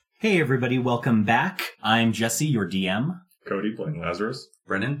Hey everybody, welcome back. I'm Jesse, your DM. Cody playing Lazarus.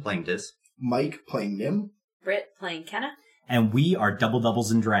 Brennan playing Dis. Mike playing Nim. Britt playing Kenna. And we are Double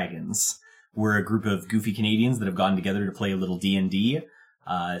Doubles and Dragons. We're a group of goofy Canadians that have gotten together to play a little D&D.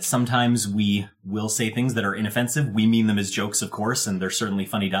 Sometimes we will say things that are inoffensive. We mean them as jokes, of course, and they're certainly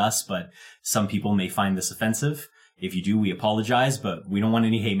funny to us, but some people may find this offensive. If you do, we apologize, but we don't want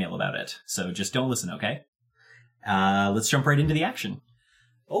any hate mail about it. So just don't listen, okay? Let's jump right into the action.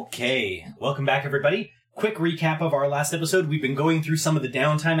 Okay, welcome back, everybody. Quick recap of our last episode. We've been going through some of the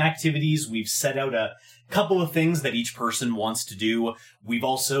downtime activities. We've set out a couple of things that each person wants to do. We've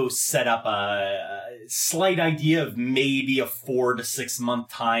also set up a slight idea of maybe a 4 to 6 month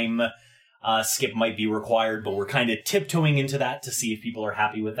time skip might be required, but we're kind of tiptoeing into that to see if people are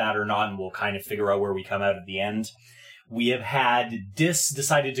happy with that or not, and we'll kind of figure out where we come out at the end. We have had Dis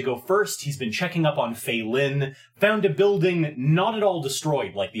decided to go first. He's been checking up on Fei Lin, found a building not at all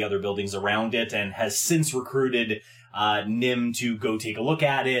destroyed like the other buildings around it, and has since recruited Nim to go take a look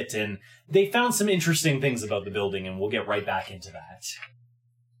at it, and they found some interesting things about the building, and we'll get right back into that.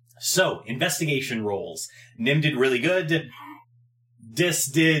 So, investigation rolls. Nim did really good. Dis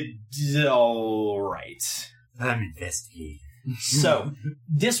did alright. I'm investigating. So,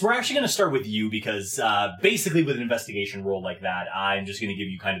 Dis, we're actually going to start with you because basically with an investigation roll like that, I'm just going to give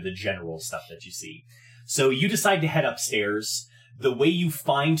you kind of the general stuff that you see. So you decide to head upstairs. The way you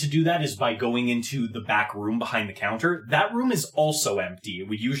find to do that is by going into the back room behind the counter. That room is also empty. It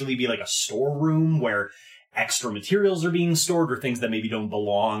would usually be like a storeroom where extra materials are being stored or things that maybe don't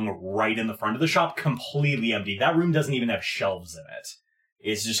belong right in the front of the shop. Completely empty. That room doesn't even have shelves in it.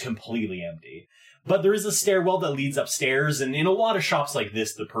 It's just completely empty. But there is a stairwell that leads upstairs, and in a lot of shops like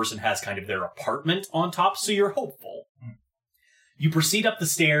this, the person has kind of their apartment on top, so you're hopeful. You proceed up the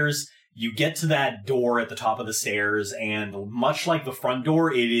stairs, you get to that door at the top of the stairs, and much like the front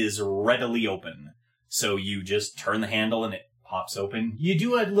door, it is readily open. So you just turn the handle and it pops open. You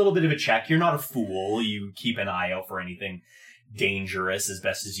do a little bit of a check. You're not a fool. You keep an eye out for anything dangerous as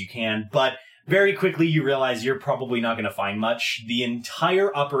best as you can, but very quickly, you realize you're probably not going to find much. The entire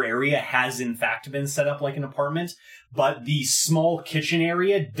upper area has, in fact, been set up like an apartment, but the small kitchen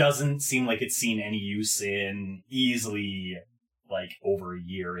area doesn't seem like it's seen any use in easily, like, over a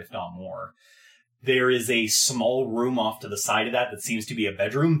year, if not more. There is a small room off to the side of that seems to be a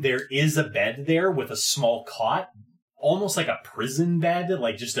bedroom. There is a bed there with a small cot, almost like a prison bed,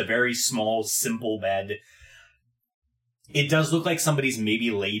 like just a very small, simple bed. It does look like somebody's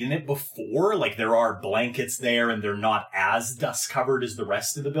maybe laid in it before, like there are blankets there and they're not as dust covered as the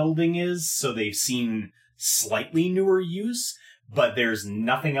rest of the building is, so they've seen slightly newer use, but there's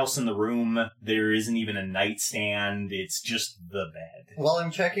nothing else in the room. There isn't even a nightstand. It's just the bed. While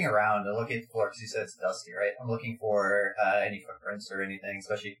I'm checking around and looking at the floor, because you said it's dusty, right? I'm looking for any footprints or anything,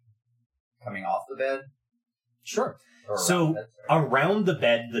 especially coming off the bed. Sure. So around the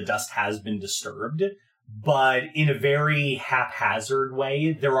bed, the dust has been disturbed, but in a very haphazard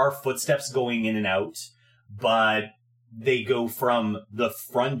way. There are footsteps going in and out, but they go from the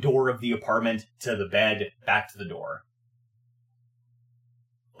front door of the apartment to the bed, back to the door.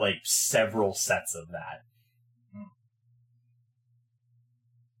 Like, several sets of that.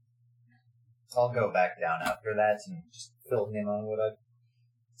 I'll go back down after that and just fill in on what I've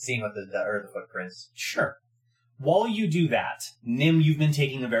seen with the footprints. Sure. While you do that, Nim, you've been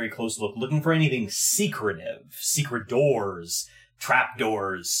taking a very close look, looking for anything secretive. Secret doors,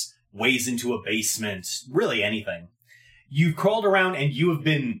 trapdoors, ways into a basement, really anything. You've crawled around and you have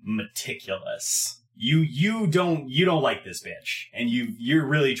been meticulous. You don't like this bitch, and you're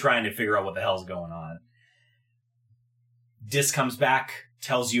really trying to figure out what the hell's going on. Dis comes back,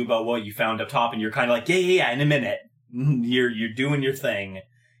 tells you about what you found up top, and you're kind of like, yeah, in a minute. You're doing your thing.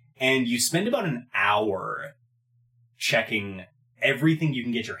 And you spend about an hour checking everything you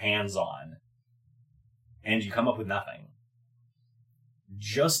can get your hands on, and you come up with nothing.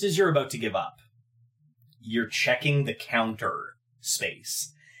 Just as you're about to give up, you're checking the counter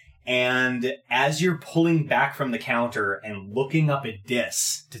space. And as you're pulling back from the counter and looking up at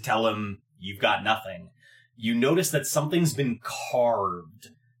Dis to tell him you've got nothing, you notice that something's been carved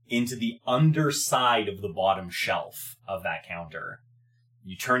into the underside of the bottom shelf of that counter.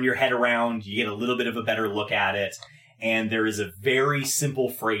 You turn your head around, you get a little bit of a better look at it, and there is a very simple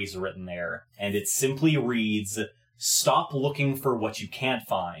phrase written there, and it simply reads, "Stop looking for what you can't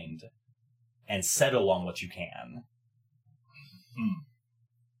find, and settle on what you can."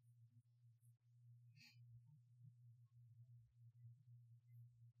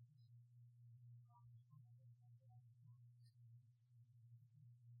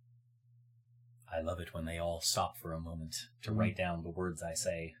 I love it when they all stop for a moment to write down the words I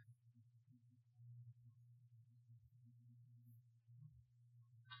say.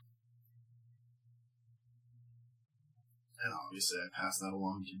 And obviously I pass that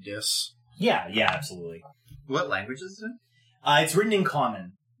along to Dis. Yeah, absolutely. What language is it? It's written in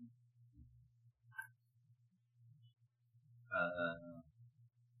common.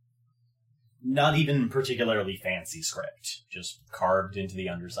 Not even particularly fancy script, just carved into the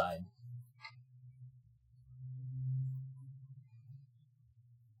underside.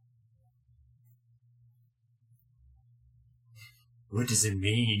 What does it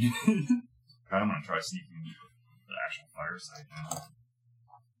mean? I'm gonna try sneaking the actual fireside now.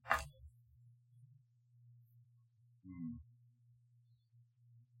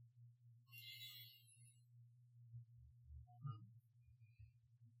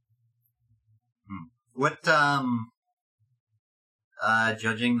 What,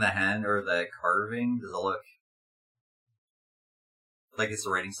 judging the hand or the carving, does it look like it's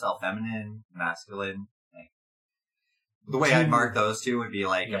the writing style feminine, masculine? Like, the way I'd mark those two would be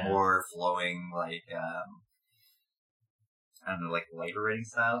like a more flowing, like, I don't know, like lighter writing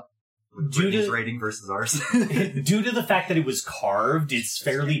style. Britney's writing versus ours. Due to the fact that it was carved, it's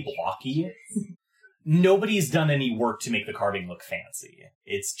fairly blocky. Nobody's done any work to make the carving look fancy.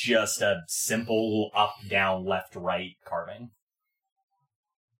 It's just a simple up, down, left, right carving.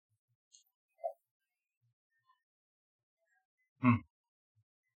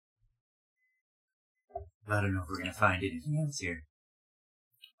 I don't know if we're gonna find anything else here.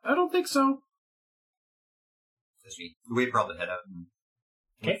 I don't think so. We probably head out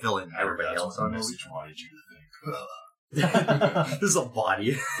and fill in everybody else on this. Message wanted you to think. This is a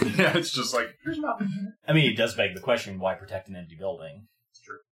body. Yeah, it's just like, there's nothing. I mean, it does beg the question, why protect an empty building? It's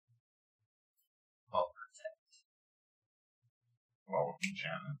true. Well,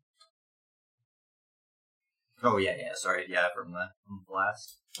 enchantment. Oh, yeah, sorry, from the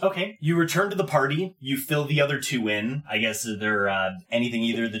blast. Okay, you return to the party. You fill the other two in. I guess, is there anything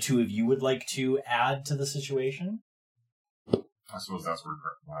either the two of you would like to add to the situation? I suppose that's where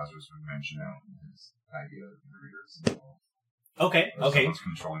Lazarus would mention out his idea of the readers involved. Okay. Someone's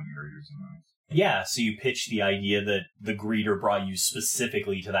controlling the readers involved. Yeah, so you pitched the idea that the greeter brought you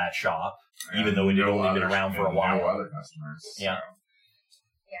specifically to that shop, even though it had only been around for a while. No other customers. Yeah. So.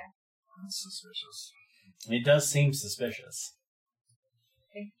 Yeah. That's suspicious. It does seem suspicious.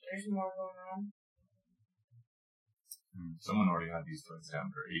 I think there's more going on. Someone already had these threads down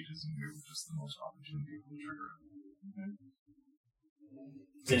for ages and knew just the most opportune people to trigger it. Mm-hmm.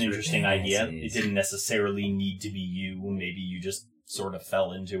 It's an interesting idea. It didn't necessarily need to be you. Maybe you just sort of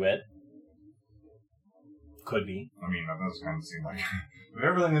fell into it. Could be. I mean, that does kind of seem like with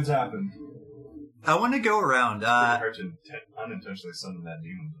everything that's happened. I want to go around. It's pretty hard to unintentionally summon that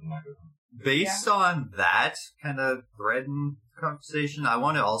demon to the microphone. Based on that kind of thread and conversation, I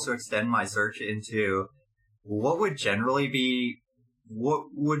want to also extend my search into what would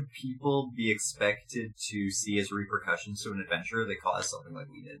people be expected to see as repercussions to an adventure that caused something like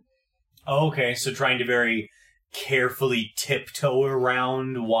we did? Okay, so trying to very carefully tiptoe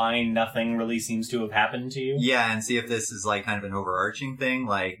around why nothing really seems to have happened to you? Yeah, and see if this is like kind of an overarching thing,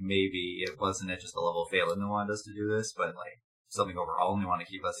 like maybe it wasn't just a level of Phelan that wanted us to do this, but like something overall, and they want to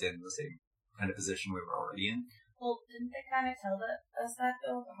keep us in the same kind of position we were already in. Well, didn't they kind of tell us that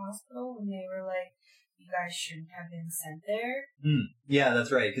though at the hospital when they were like, you guys shouldn't have been sent there? Yeah,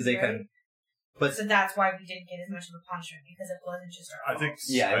 that's right, because they kind of... But so that's why we didn't get as much of a punishment, because it wasn't just our fault.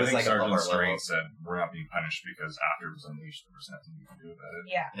 It was like Sergeant a lower Strain level. said we're not being punished because after it was unleashed, there was nothing you can do about it.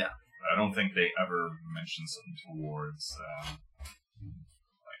 Yeah. I don't think they ever mentioned something towards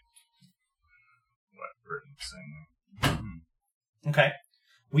like what Britain was saying. Okay.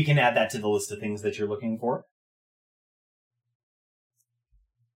 We can add that to the list of things that you're looking for.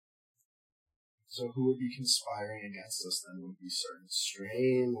 So who would be conspiring against us then? Would it be Sergeant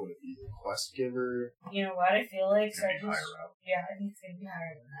Strain? Would it be the quest giver? You know what? I feel like It's gonna be Sergeant... higher up. Yeah, I think it's going to be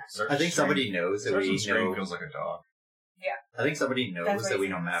higher than that. Sergeant I think Strain- somebody knows that Sergeant we Strain know... feels like a dog. I think somebody knows That's what that we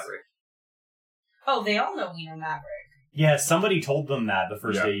he know thinks. Maverick. Oh, they all know we know Maverick. Yeah, somebody told them that the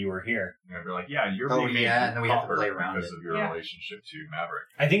first Yeah. day you were here. And they're like, yeah, you're Oh, being made yeah, and then we have to copper play around because it. of your Yeah. relationship to Maverick.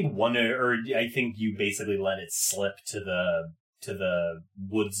 I think I think you basically let it slip to the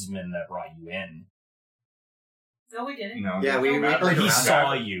woodsman that brought you in. No, we didn't. No, Yeah, we Or he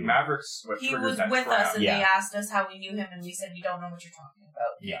saw you. Maverick's what He triggered was that with trap. us, and Yeah. they asked us how we knew him, and we said, you don't know what you're talking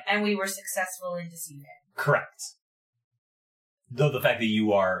about. Yeah. And we were successful in deceiving. Correct. Though the fact that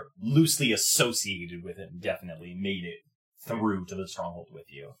you are loosely associated with him definitely made it through to the stronghold with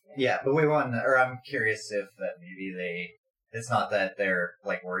you. Yeah, but I'm curious if that maybe it's not that they're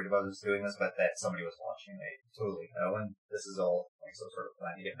like worried about us doing this, but that somebody was watching. They totally know, and this is all like some sort of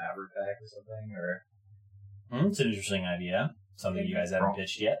plan to get Maverick back or something, or... It's an interesting idea. Something you guys haven't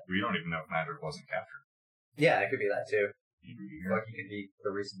pitched yet. We don't even know if Maverick wasn't captured. Yeah, it could be that too. Fuck, he could be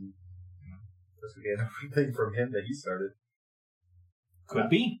the reason this would be another thing from him that he started. Could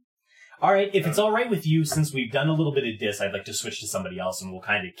be. All right, if it's all right with you, since we've done a little bit of dis, I'd like to switch to somebody else, and we'll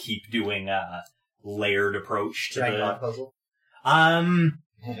kind of keep doing a layered approach to Giant the God puzzle?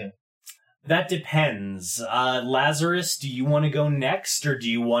 That depends. Lazarus, do you want to go next, or do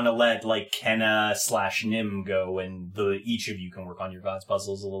you want to let, like, Kenna/Nim go, and each of you can work on your God's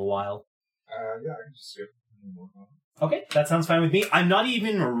puzzles a little while? Yeah, I can just skip and work on it. Okay, that sounds fine with me. I'm not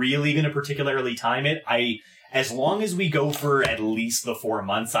even really going to particularly time it. As long as we go for at least the 4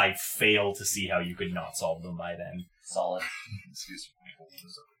 months, I fail to see how you could not solve them by then. Solid. Excuse me.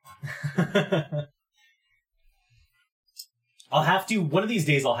 One of these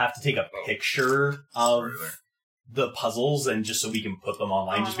days I'll have to take a picture of the puzzles, and just so we can put them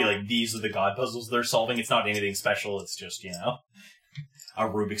online, just be like, these are the God puzzles they're solving. It's not anything special, it's just, a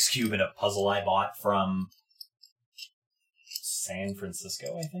Rubik's Cube and a puzzle I bought from San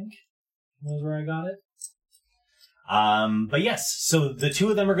Francisco, I think, was where I got it. But yes, so the two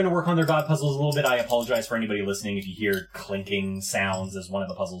of them are going to work on their God puzzles a little bit. I apologize for anybody listening if you hear clinking sounds, as one of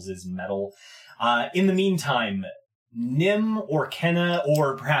the puzzles is metal. In the meantime, Nim or Kenna,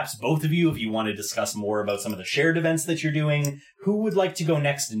 or perhaps both of you, if you want to discuss more about some of the shared events that you're doing, who would like to go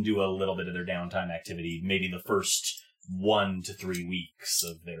next and do a little bit of their downtime activity, maybe the first 1 to 3 weeks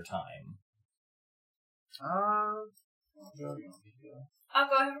of their time? I'll go. I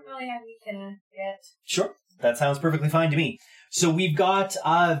haven't really had any Kenna yet. Sure. That sounds perfectly fine to me. So we've got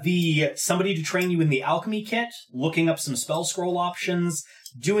somebody to train you in the alchemy kit, looking up some spell scroll options,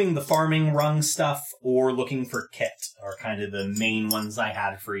 doing the farming rung stuff, or looking for kit are kind of the main ones I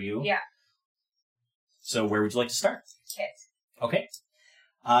had for you. Yeah. So where would you like to start? Kit. Okay.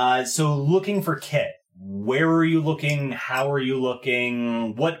 So looking for kit. Where are you looking? How are you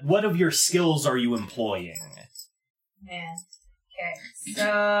looking? What of your skills are you employing? Man. Okay.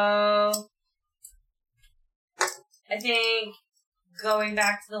 So I think going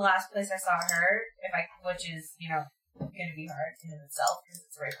back to the last place I saw her, which is, going to be hard in itself because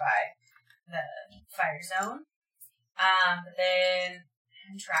it's right by the fire zone. But then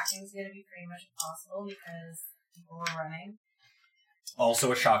tracking is going to be pretty much impossible because people are running.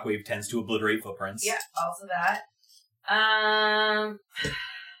 Also, a shockwave tends to obliterate footprints. Yeah, also that.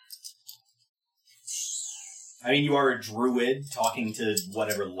 I mean, you are a druid. Talking to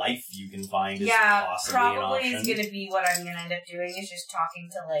whatever life you can find is possibly an probably option. is going to be what I'm going to end up doing, is just talking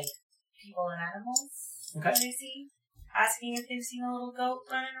to, people and animals that I see. Asking if they've seen a little goat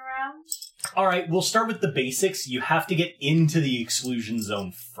running around. All right, we'll start with the basics. You have to get into the exclusion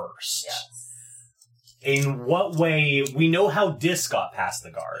zone first. Yes. In what way? We know how Dis got past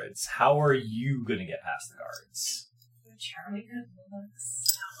the guards. How are you going to get past the guards? Charlie good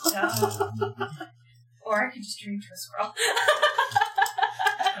looks. Or I could just turn into a squirrel.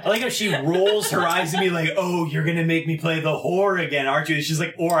 I like how she rolls her eyes at me like, oh, you're going to make me play the whore again, aren't you? And she's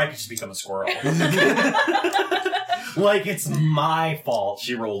like, or I could just become a squirrel. Like it's my fault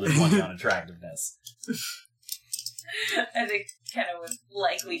she rolled a 20 on attractiveness. I think Kenna would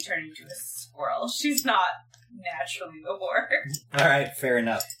likely turn into a squirrel. She's not naturally the whore. All right, fair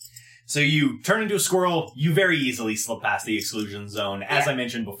enough. So you turn into a squirrel, you very easily slip past the exclusion zone. As I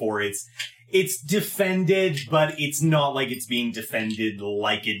mentioned before, it's defended, but it's not like it's being defended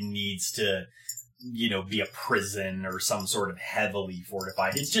like it needs to, be a prison or some sort of heavily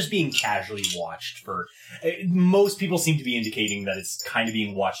fortified. It's just being casually watched for... Most people seem to be indicating that it's kind of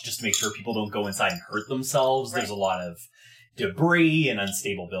being watched just to make sure people don't go inside and hurt themselves. Right. There's a lot of debris and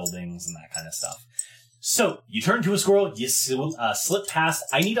unstable buildings and that kind of stuff. So, you turn into a squirrel, you slip past.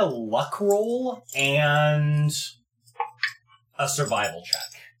 I need a luck roll and a survival check.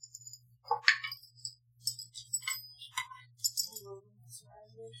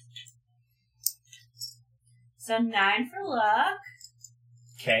 So 9 for luck.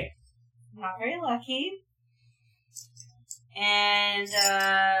 Okay. Not very lucky. And,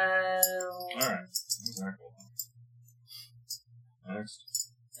 Alright. Exactly.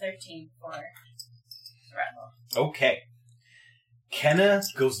 Next. 13 for survival. Okay. Kenna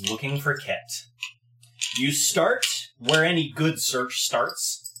goes looking for Kit. You start where any good search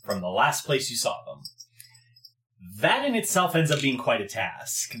starts, from the last place you saw them. That in itself ends up being quite a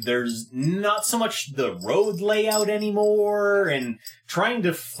task. There's not so much the road layout anymore, and trying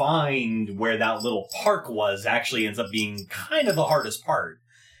to find where that little park was actually ends up being kind of the hardest part.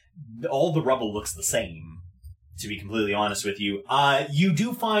 All the rubble looks the same. to be completely honest with you. You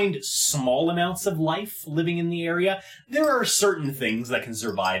do find small amounts of life living in the area. There are certain things that can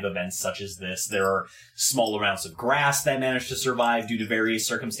survive events such as this. There are small amounts of grass that manage to survive due to various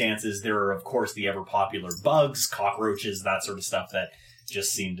circumstances. There are, of course, the ever-popular bugs, cockroaches, that sort of stuff that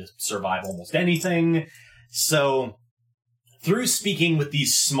just seem to survive almost anything. So, through speaking with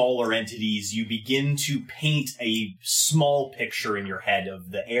these smaller entities, you begin to paint a small picture in your head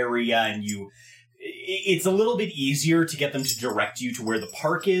of the area, and it's a little bit easier to get them to direct you to where the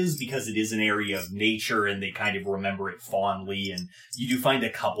park is because it is an area of nature and they kind of remember it fondly, and you do find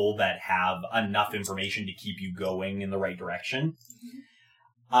a couple that have enough information to keep you going in the right direction.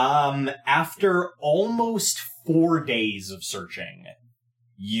 After almost 4 days of searching,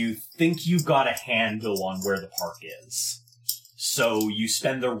 you think you've got a handle on where the park is. So you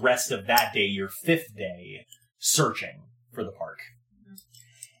spend the rest of that day, your 5th day, searching for the park.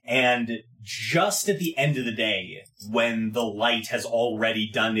 And just at the end of the day, when the light has already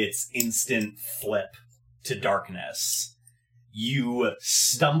done its instant flip to darkness, you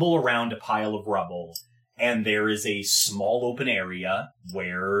stumble around a pile of rubble, and there is a small open area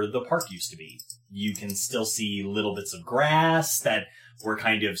where the park used to be. You can still see little bits of grass that were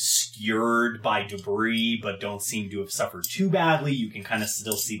kind of skewered by debris, but don't seem to have suffered too badly. You can kind of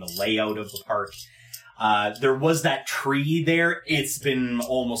still see the layout of the park. There was that tree there. It's been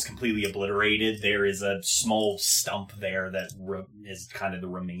almost completely obliterated. There is a small stump there that is kind of the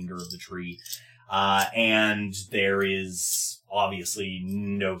remainder of the tree. And there is obviously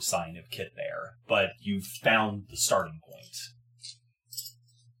no sign of Kit there, but you've found the starting point.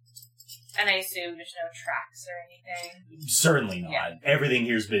 And I assume there's no tracks or anything? Certainly not. Yeah. Everything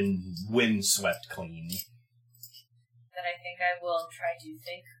here's been windswept clean. Then I think I will try to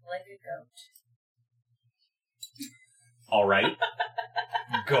think like a goat. All right.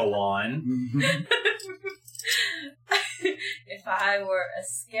 Go on. If I were a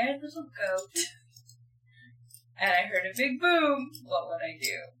scared little goat and I heard a big boom, what would I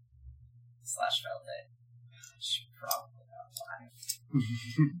do? Slash felt it. She's probably not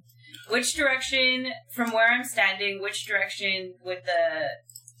alive. Which direction, from where I'm standing, which direction would the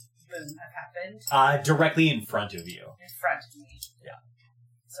boom have happened? Directly in front of you. In front of me. Yeah.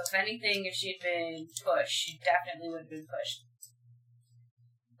 So if anything, if she'd been pushed, she definitely would have been pushed,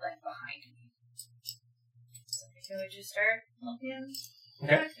 like, behind me. So I think I would just start looking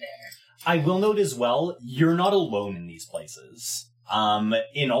back there. I will note as well, you're not alone in these places.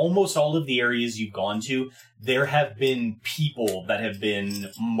 In almost all of the areas you've gone to, there have been people that have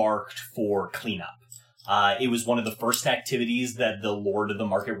been marked for cleanup. It was one of the first activities that the Lord of the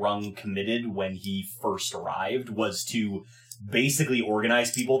Market Rung committed when he first arrived, was to basically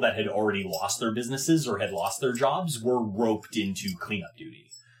organize people that had already lost their businesses or had lost their jobs, were roped into cleanup duty.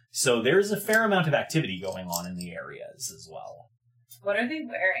 So there's a fair amount of activity going on in the areas as well. What are they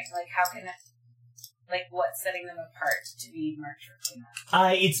wearing? Like, how can what's setting them apart to be marked for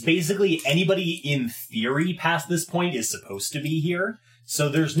cleanup? It's basically anybody in theory past this point is supposed to be here. So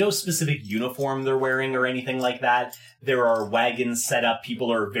there's no specific uniform they're wearing or anything like that. There are wagons set up.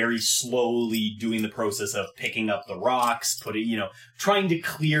 People are very slowly doing the process of picking up the rocks, trying to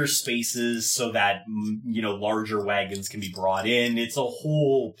clear spaces so that, larger wagons can be brought in. It's a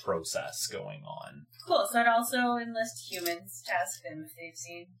whole process going on. Cool, so I'd also enlist humans to ask them if they've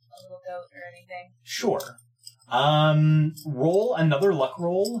seen a little goat or anything. Sure. Roll another luck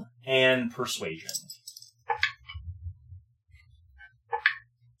roll and persuasion.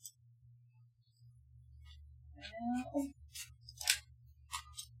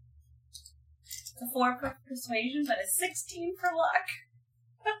 It's a 4 for persuasion, but a 16 for luck.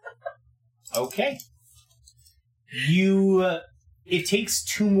 Okay. It takes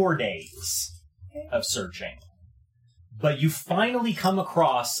 2 more days of searching, but you finally come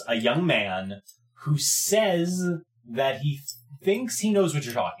across a young man who says that he thinks he knows what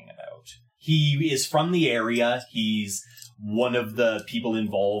you're talking about. He is from the area. He's one of the people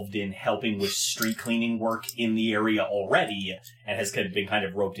involved in helping with street cleaning work in the area already, and has been kind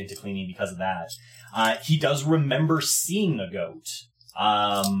of roped into cleaning because of that. He does remember seeing a goat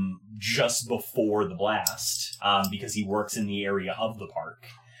just before the blast, because he works in the area of the park.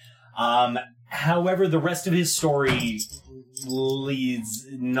 However, the rest of his story leads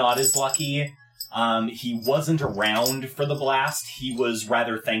not as lucky. He wasn't around for the blast. He was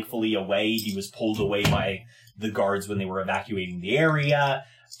rather thankfully away. He was pulled away by the guards when they were evacuating the area.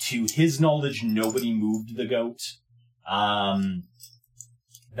 To his knowledge, nobody moved the goat.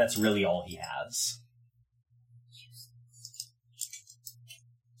 That's really all he has.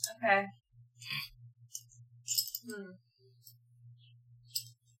 Okay.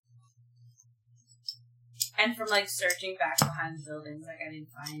 And from, like, searching back behind the buildings, like, I didn't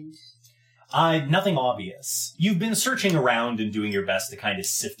find... Nothing obvious. You've been searching around and doing your best to kind of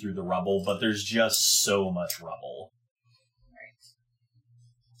sift through the rubble, but there's just so much rubble.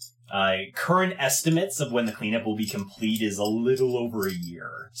 Current estimates of when the cleanup will be complete is a little over a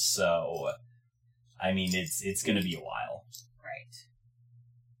year, so, I mean, it's gonna be a while. Right.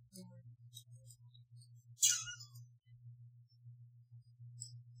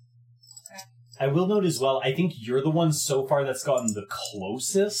 I will note as well, I think you're the one so far that's gotten the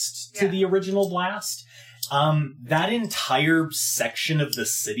closest to the original blast. That entire section of the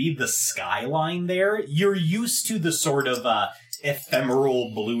city, the skyline there, you're used to the sort of,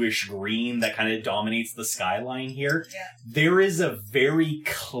 ephemeral bluish green that kind of dominates the skyline here. Yeah. There is a very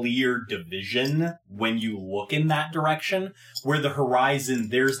clear division when you look in that direction, where the horizon,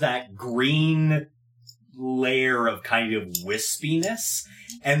 there's that green layer of kind of wispiness,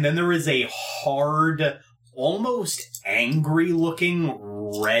 and then there is a hard, almost angry-looking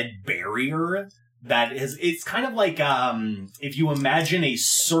red barrier that is, it's kind of like, if you imagine a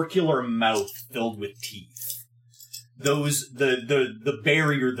circular mouth filled with teeth. The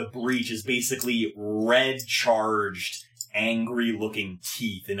barrier, the breach, is basically red-charged, angry-looking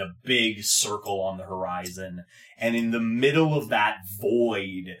teeth in a big circle on the horizon. And in the middle of that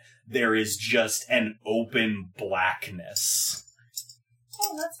void, there is just an open blackness.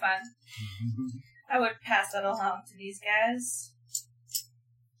 Oh, that's fun. I would pass that along to these guys.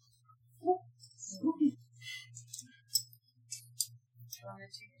 Spooky. Do you want to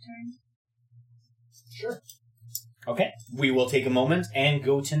take a turn? Sure. Okay, we will take a moment and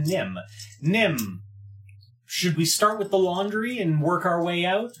go to Nim. Nim, should we start with the laundry and work our way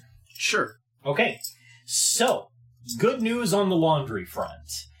out? Sure. Okay, so, good news on the laundry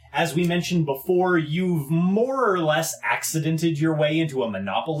front. As we mentioned before, you've more or less accidented your way into a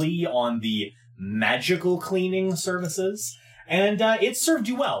monopoly on the magical cleaning services, and it served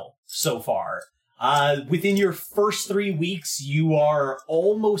you well so far. Within your first 3 weeks, you are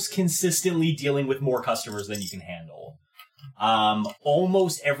almost consistently dealing with more customers than you can handle.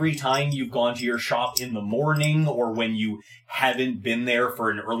 Almost every time you've gone to your shop in the morning, or when you haven't been there for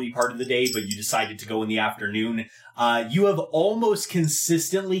an early part of the day, but you decided to go in the afternoon, you have almost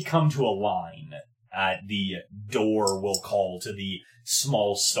consistently come to a line at the door, we'll call, to the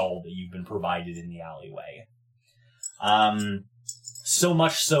small stall that you've been provided in the alleyway. So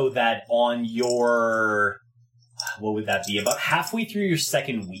much so that on your, what would that be, about halfway through your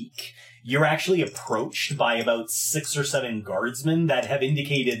second week, you're actually approached by about 6 or 7 guardsmen that have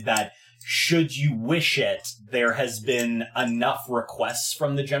indicated that, should you wish it, there has been enough requests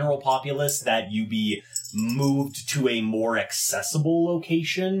from the general populace that you be moved to a more accessible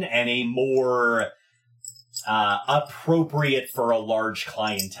location and a more appropriate for a large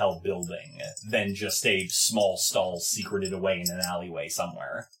clientele building than just a small stall secreted away in an alleyway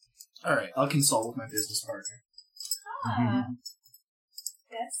somewhere. Alright, I'll consult with my business partner. Ah.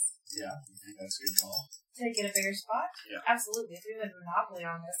 Yes. Yeah, I think that's a good call. To get a bigger spot? Yeah. Absolutely. If we have a monopoly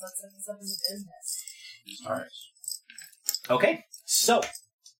on this, let's set this up as a business. Alright. Okay, so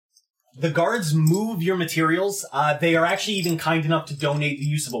the guards move your materials. They are actually even kind enough to donate the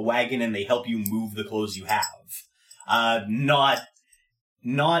use of a wagon, and they help you move the clothes you have.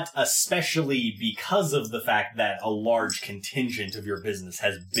 Not especially because of the fact that a large contingent of your business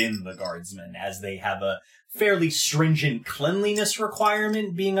has been the guardsmen, as they have a fairly stringent cleanliness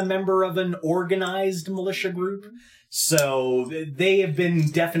requirement being a member of an organized militia group. So they have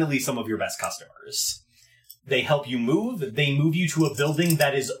been definitely some of your best customers. They help you move. They move you to a building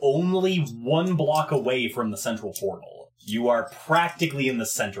that is only 1 block away from the central portal. You are practically in the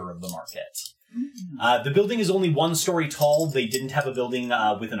center of the market. The building is only 1 story tall. They didn't have a building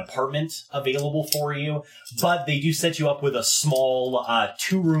with an apartment available for you, but they do set you up with a small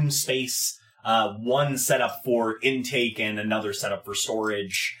 2-room space, one set up for intake and another set up for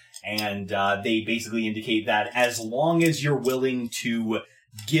storage. And they basically indicate that as long as you're willing to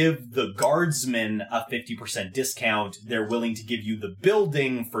give the guardsmen a 50% discount, they're willing to give you the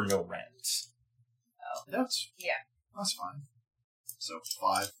building for no rent. That's fine. So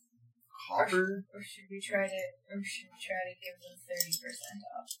 5 copper. Or should we try to give them 30%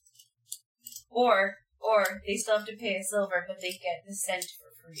 off? Or they still have to pay a silver, but they get the cent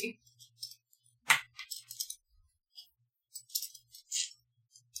for free.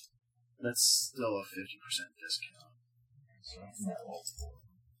 That's still a 50% discount.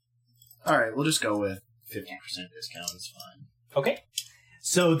 Alright, we'll just go with 50% discount. It's fine. Okay.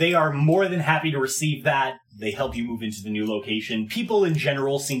 So they are more than happy to receive that. They help you move into the new location. People in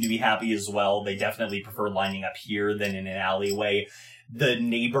general seem to be happy as well. They definitely prefer lining up here than in an alleyway. the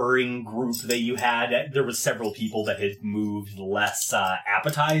neighboring group that you had, there was several people that had moved less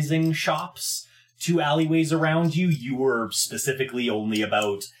appetizing shops to alleyways around you. You were specifically only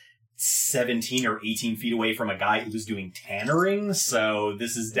about 17 or 18 feet away from a guy who was doing tannering, so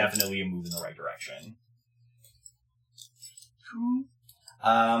this is definitely a move in the right direction.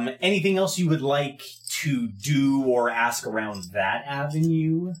 Anything else you would like to do or ask around that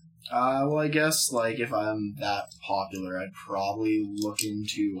avenue? Well, I guess, like, if I'm that popular, I'd probably look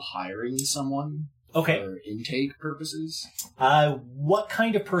into hiring someone Okay. for intake purposes. What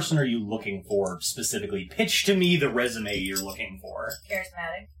kind of person are you looking for specifically? Pitch to me the resume you're looking for.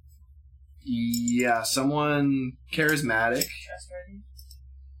 Charismatic, Yeah, someone charismatic, trustworthy.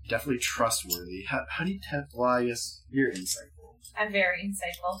 definitely trustworthy. How do you tell? Well, I guess you're insightful. I'm very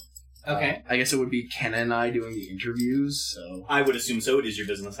insightful. Okay. I guess it would be Kenna and I doing the interviews, so... I would assume so. It is your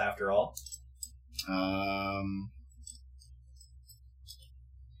business after all.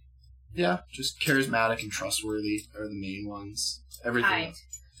 Yeah, just charismatic and trustworthy are the main ones. Everything. Kind.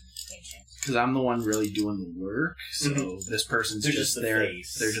 Patient. Because I'm the one really doing the work, so this person's They're just just the there.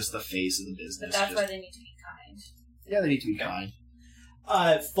 face. They're just the face of the But business. that's just- why they need to be kind. Yeah, they need to be Okay.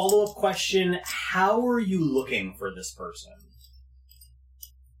 kind. Follow-up question. How are you looking for this person?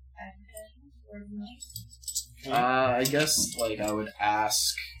 Word of mouth. I guess, like, I would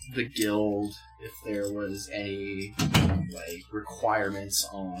ask the guild if there was any, like, requirements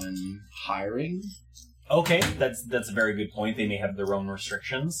on hiring. Okay, that's a very good point. They may have their own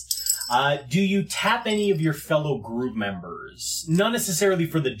restrictions. Do you tap any of your fellow group members? Not necessarily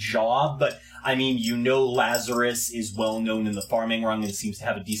for the job, but, I mean, you know Lazarus is well known in the farming rung and seems to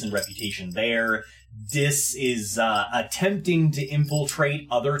have a decent reputation there. Dis is attempting to infiltrate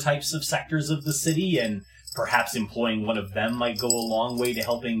other types of sectors of the city, and perhaps employing one of them might go a long way to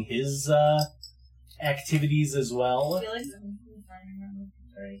helping his activities as I well. feel like someone from the farming room would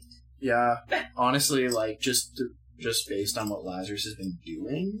be great. Yeah, honestly, like, just based on what Lazarus has been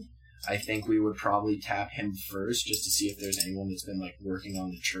doing, I think we would probably tap him first, just to see if there's anyone that's been, like, working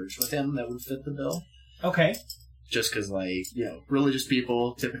on the church with him that would fit the bill. Okay. Just because, like, you know, religious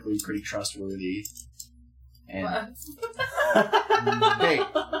people, typically pretty trustworthy. And, hey,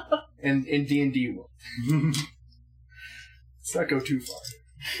 in D&D world. Let's not go too far.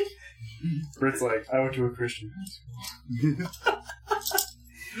 Britt's like, I went to a Christian high school.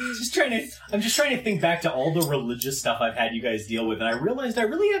 I'm just trying to think back to all the religious stuff I've had you guys deal with, and I realized I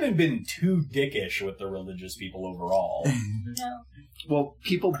really haven't been too dickish with the religious people overall. No. Well,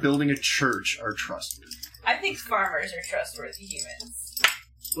 people building a church are trustworthy. I think farmers are trustworthy humans.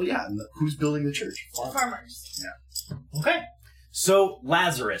 Well, yeah, and who's building the church? Farmers. Okay. So,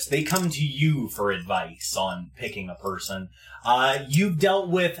 Lazarus, they come to you for advice on picking a person. You've dealt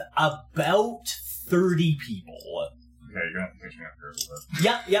with about 30 people. Okay, you're gonna have to pitch me up here a little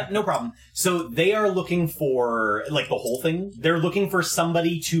bit. Yeah, no problem. So they are looking for, like, the whole thing. They're looking for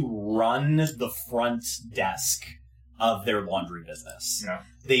somebody to run the front desk of their laundry business. Yeah.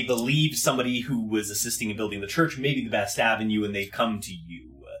 They believe somebody who was assisting in building the church may be the best avenue, and they've come to you.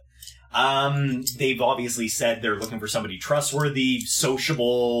 They've obviously said they're looking for somebody trustworthy,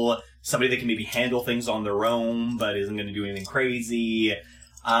 sociable, somebody that can maybe handle things on their own, but isn't going to do anything crazy.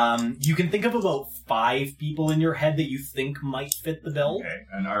 You can think of about 5 people in your head that you think might fit the bill. Okay,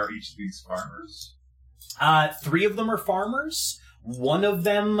 and are each of these farmers? 3 of them are farmers. One of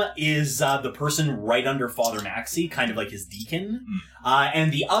them is the person right under Father Maxi, kind of like his deacon.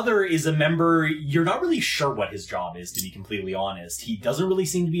 And the other is a member, you're not really sure what his job is, to be completely honest. He doesn't really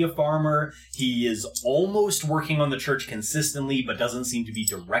seem to be a farmer. He is almost working on the church consistently, but doesn't seem to be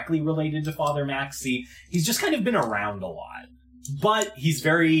directly related to Father Maxi. He's just kind of been around a lot. But he's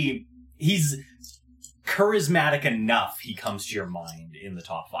charismatic enough, he comes to your mind in the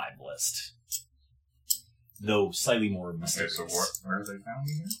top 5 list. Though slightly more Okay, mysterious. so where are they found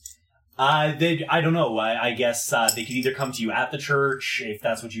again? I don't know. I guess they could either come to you at the church, if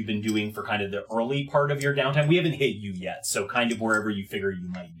that's what you've been doing for kind of the early part of your downtime. We haven't hit you yet, so kind of wherever you figure you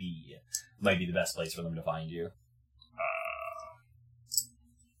might be the best place for them to find you.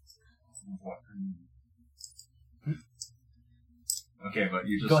 What? Okay, but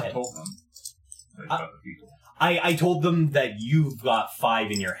you Go just ahead. told them that about the people. I told them that you've got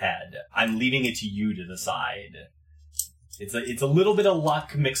 5 in your head. I'm leaving it to you to decide. It's a little bit of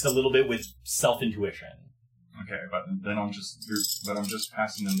luck mixed a little bit with self-intuition. Okay, but then I'm just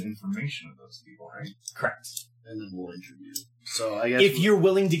passing them the information of those people, right? Correct. And then we'll interview. So I guess If you're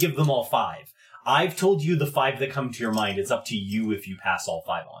willing to give them all 5. I've told you the 5 that come to your mind. It's up to you if you pass all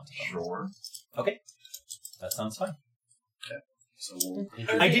 5 on to them. Sure. Okay. That sounds fine. So we'll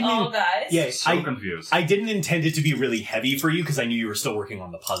Are I they didn't all even- guys? Yeah, So confused. I didn't intend it to be really heavy for you because I knew you were still working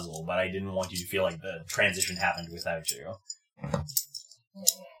on the puzzle, but I didn't want you to feel like the transition happened without you.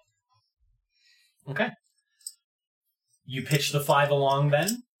 Okay. You pitch the 5 along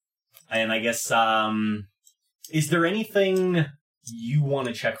then, and I guess, is there anything you want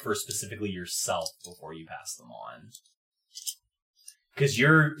to check for specifically yourself before you pass them on? Because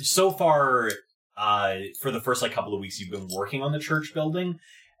you're, so far, for the first couple of weeks you've been working on the church building,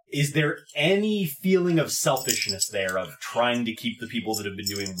 is there any feeling of selfishness there of trying to keep the people that have been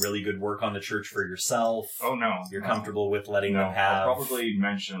doing really good work on the church for yourself? Oh, no. You're no. comfortable with letting No, them have... I'll probably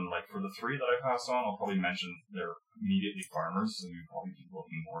mention, for the 3 that I pass on, I'll probably mention they're immediately farmers, so you'd probably be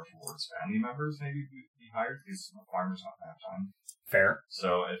looking more towards family members maybe who'd be hired, because farmers not have time. Fair.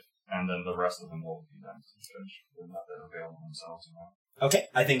 So and then the rest of them will be done to the judge. They're not that available themselves. Okay,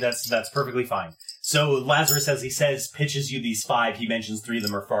 I think that's perfectly fine. So Lazarus, as he says, pitches you these 5. He mentions 3 of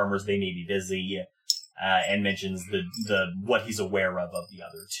them are farmers; they may be busy, and mentions the what he's aware of the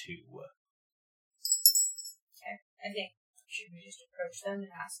other 2. Okay. I think, should we just approach them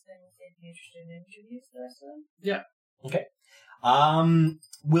and ask them if they'd be interested in interviews the rest of them?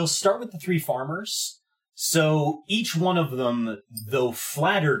 We'll start with the 3 farmers. So each one of them, though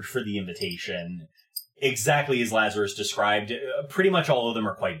flattered for the invitation, exactly as Lazarus described, pretty much all of them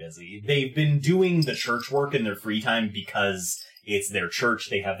are quite busy. They've been doing the church work in their free time because it's their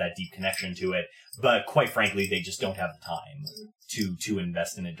church, they have that deep connection to it, but quite frankly, they just don't have the time to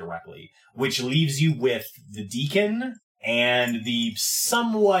invest in it directly, which leaves you with the deacon and the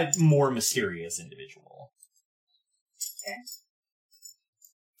somewhat more mysterious individual. Okay.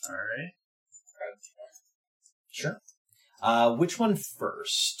 All right. Sure. Which one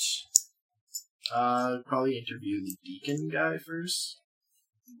first? Probably interview the deacon guy first.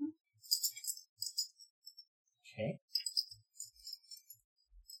 Okay.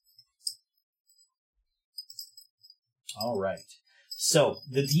 All right. So,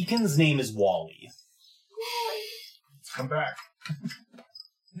 the deacon's name is Wally. Let's come back.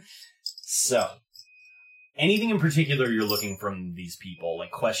 So, anything in particular you're looking from these people?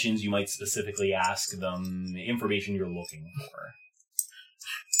 Like questions you might specifically ask them, information you're looking for?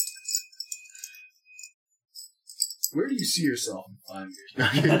 Where do you see yourself in 5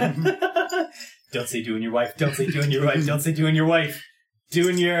 years? Don't say doing your wife. Don't say doing your wife. Don't say doing your wife.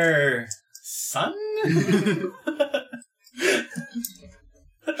 Doing your son?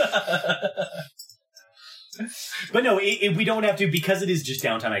 But no, we don't have to, because it is just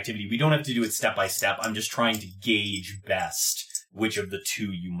downtime activity, we don't have to do it step by step. I'm just trying to gauge best which of the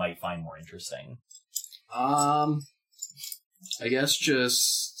 2 you might find more interesting. I guess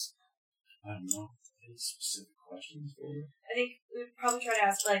just, I don't know, any specific questions for you? I think we'd probably try to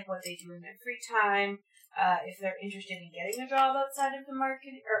ask what they do in their free time, if they're interested in getting a job outside of the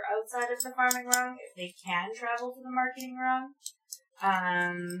market or outside of the farming rung, if they can travel to the marketing rung.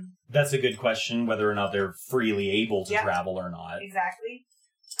 That's a good question, whether or not they're freely able to travel or not. Exactly.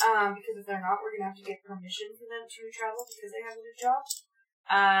 Because if they're not, we're gonna have to get permission for them to travel because they have a good job.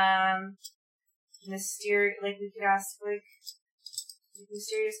 We could ask the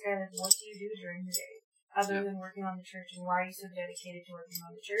mysterious guy, what do you do during the day other than working on the church, and why are you so dedicated to working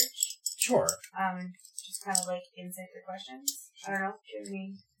on the church? Sure. Just kind of insight the questions. I don't know. Do you have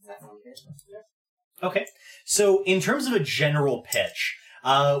any? Does that sound good? Okay. So, in terms of a general pitch,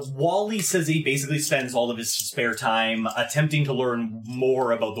 Wally says he basically spends all of his spare time attempting to learn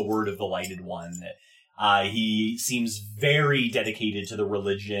more about the Word of the Lighted One. He seems very dedicated to the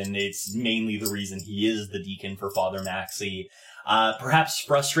religion. It's mainly the reason he is the deacon for Father Maxey. Perhaps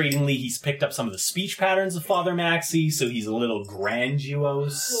frustratingly, he's picked up some of the speech patterns of Father Maxey, so he's a little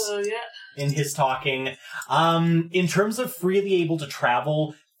grandiose in his talking. In terms of freely able to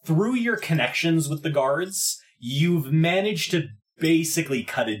travel, through your connections with the guards, you've managed to basically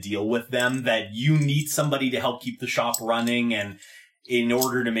cut a deal with them that you need somebody to help keep the shop running, and in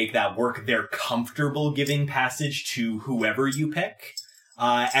order to make that work, they're comfortable giving passage to whoever you pick,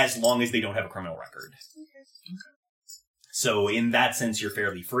 as long as they don't have a criminal record. So in that sense, you're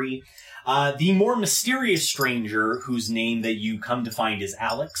fairly free. The more mysterious stranger, whose name that you come to find is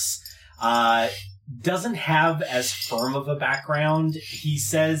Alex, doesn't have as firm of a background. He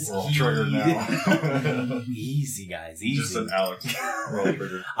says We're all triggered now. Easy, guys, easy. Just an Alex. We're all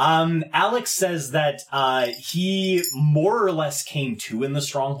triggered. Alex says that he more or less came to in the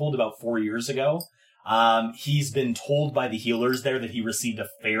Stronghold about 4 years ago. He's been told by the healers there that he received a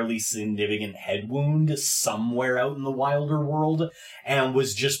fairly significant head wound somewhere out in the wilder world, and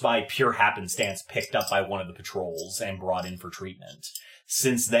was just by pure happenstance picked up by one of the patrols and brought in for treatment.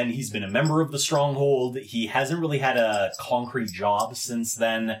 Since then, he's been a member of the Stronghold. He hasn't really had a concrete job since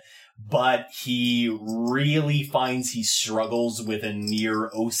then, but he really finds he struggles with a near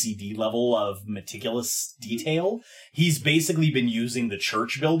OCD level of meticulous detail. He's basically been using the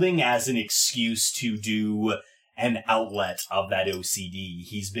church building as an excuse to do an outlet of that OCD.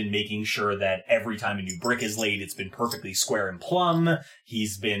 He's been making sure that every time a new brick is laid, it's been perfectly square and plumb.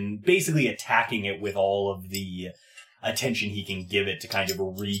 He's been basically attacking it with all of the attention he can give it to kind of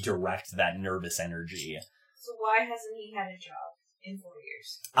redirect that nervous energy. So why hasn't he had a job in 4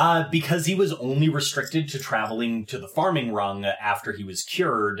 years? Because he was only restricted to traveling to the farming rung after he was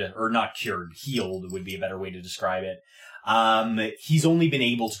cured, or not cured, healed would be a better way to describe it. He's only been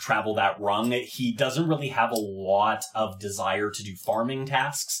able to travel that rung. He doesn't really have a lot of desire to do farming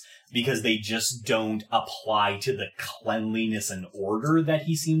tasks because they just don't apply to the cleanliness and order that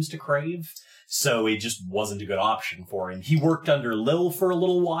he seems to crave. So it just wasn't a good option for him. He worked under Lil for a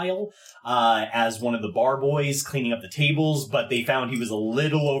little while, as one of the bar boys cleaning up the tables, but they found he was a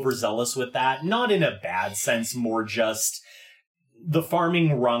little overzealous with that. Not in a bad sense, more just the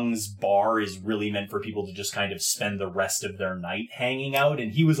farming rungs bar is really meant for people to just kind of spend the rest of their night hanging out,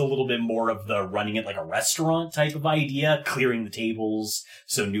 and he was a little bit more of the running it like a restaurant type of idea, clearing the tables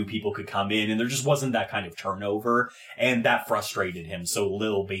so new people could come in, and there just wasn't that kind of turnover, and that frustrated him, so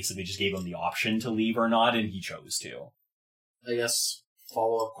Lil basically just gave him the option to leave or not, and he chose to. I guess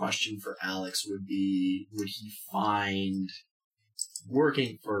follow-up question for Alex would be, would he find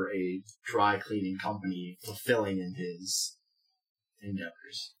working for a dry cleaning company fulfilling in his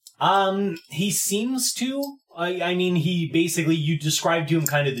endeavors? He seems to. I mean, he basically, you described to him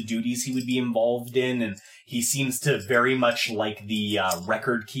kind of the duties he would be involved in, and he seems to very much like the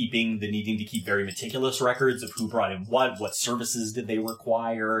record keeping, the needing to keep very meticulous records of who brought in what services did they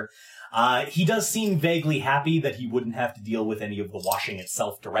require. He does seem vaguely happy that he wouldn't have to deal with any of the washing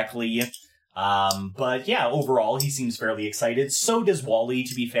itself directly. But yeah, overall, he seems fairly excited. So does Wally,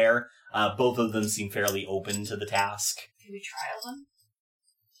 to be fair. Both of them seem fairly open to the task. Can we trial them?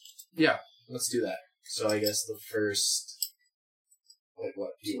 Yeah, let's do that. So I guess the first, like, what?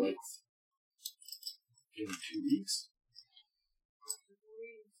 Do you, like, give them 2 weeks?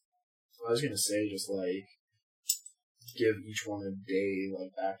 So I was gonna say, just, like, give each one a day,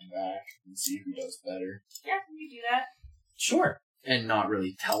 like, back to back, and see who does better. Yeah, we can do that. Sure. And not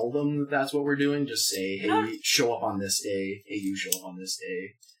really tell them that that's what we're doing, just say, hey, Huh? show up on this day, hey, you show up on this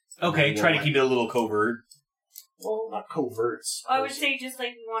day. Okay, try to keep it a little covert. Well, not coverts. I would say just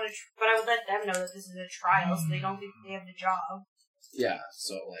like we want to, but I would let them know that this is a trial, so they don't think they have the job. Yeah,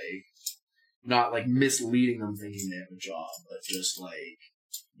 so, like, not, like, misleading them thinking they have a job, but just, like,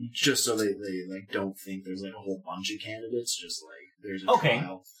 just so they like, don't think there's, like, a whole bunch of candidates, just, like, there's a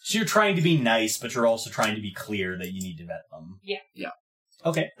trial. So you're trying to be nice, but you're also trying to be clear that you need to vet them. Yeah. Yeah.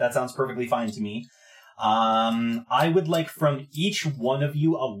 Okay, that sounds perfectly fine to me. I would like from each one of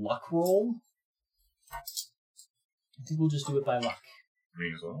you a luck roll. I think we'll just do it by luck.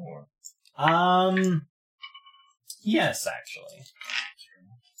 Me as well, or? Yes, actually.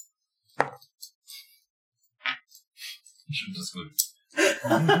 You should disclose.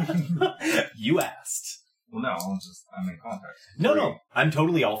 You asked. Well, no, I'm in context. No, I'm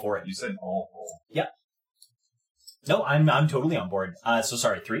totally all for it. You said all roll. Yep. No, I'm totally on board. So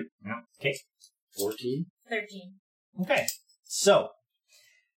sorry, 3? Yeah. Okay. 14? 13. Okay. So,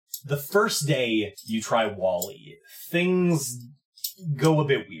 the first day you try Wally, things go a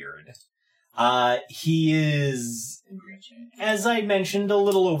bit weird. He is, as I mentioned, a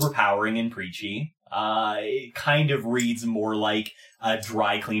little overpowering and preachy. It kind of reads more like a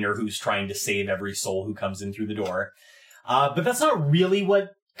dry cleaner who's trying to save every soul who comes in through the door. But that's not really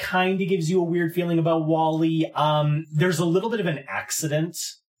what kind of gives you a weird feeling about Wally. There's a little bit of an accident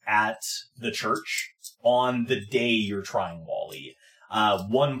at the church on the day you're trying Wally.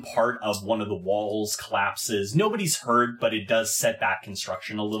 One part of one of the walls collapses. Nobody's hurt, but it does set back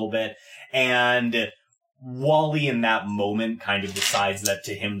construction a little bit. And Wally in that moment kind of decides that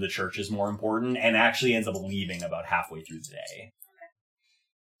to him the church is more important and actually ends up leaving about halfway through the day.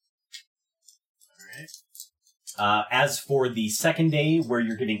 Alright. As for the second day where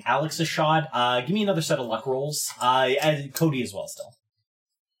you're giving Alex a shot, give me another set of luck rolls. And Cody as well still.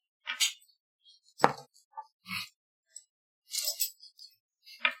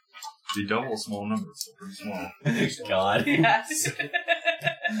 The double small numbers, so pretty small. God. Yes.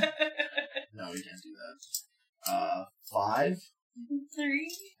 No, we can't do that. 5?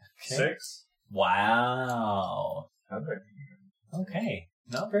 3. Okay. 6? Wow. How did I do? Okay.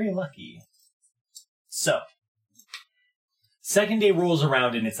 Not very lucky. So, second day rolls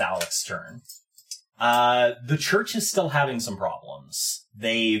around and it's Alex's turn. The church is still having some problems.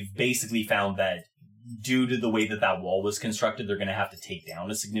 They've basically found that due to the way that wall was constructed, they're going to have to take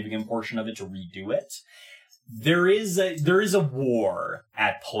down a significant portion of it to redo it. There is a war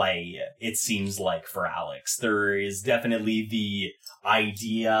at play, it seems like, for Alex. There is definitely the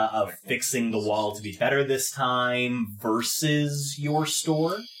idea of fixing the wall to be better this time versus your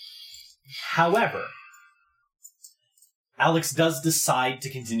store. However, Alex does decide to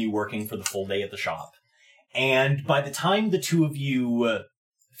continue working for the full day at the shop. And by the time the two of you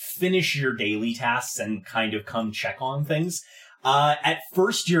finish your daily tasks and kind of come check on things, at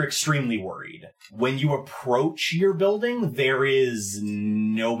first you're extremely worried. When you approach your building, there is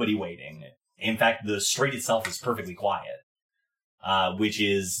nobody waiting. In fact, the street itself is perfectly quiet, which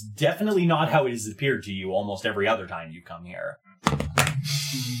is definitely not how it has appeared to you almost every other time you come here.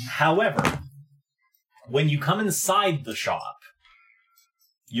 However, when you come inside the shop,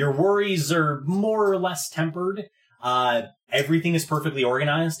 your worries are more or less tempered. Everything is perfectly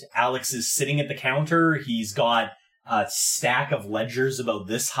organized. Alex is sitting at the counter. He's got a stack of ledgers about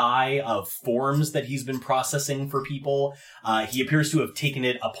this high of forms that he's been processing for people. He appears to have taken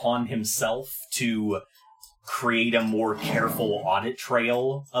it upon himself to create a more careful audit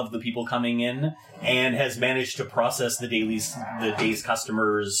trail of the people coming in, and has managed to process the day's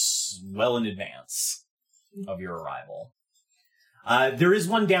customers well in advance of your arrival. There is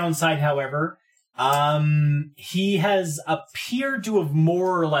one downside, however. He has appeared to have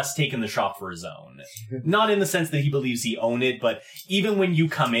more or less taken the shop for his own. Not in the sense that he believes he owned it, but even when you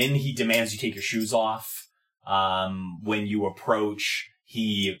come in, he demands you take your shoes off. When you approach,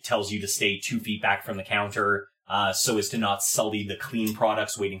 he tells you to stay 2 feet back from the counter, so as to not sully the clean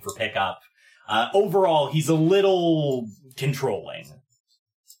products waiting for pickup. Overall, he's a little controlling.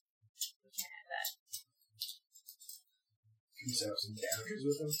 Can you set up some boundaries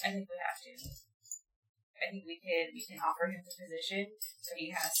with him? I think we have to. I think we can offer him the position, but he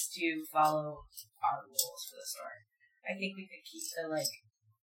has to follow our rules for the store. I think we could keep the,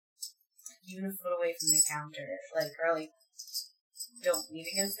 unit foot away from the counter, or don't lean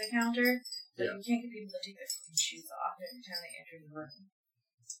against the counter, but you can't get people to take their fucking shoes off every time they enter the room.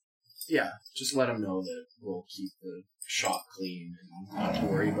 Yeah, just let him know that we'll keep the shop clean and not to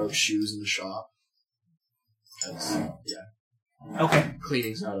worry about shoes in the shop. Because, Okay.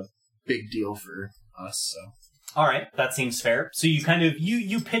 cleaning's not a big deal for us, so. All right, that seems fair. So you kind of,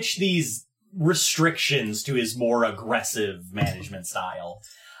 you pitch these restrictions to his more aggressive management style.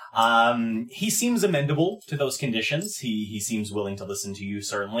 He seems amendable to those conditions. He seems willing to listen to you,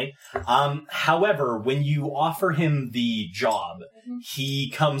 certainly. However, when you offer him the job, he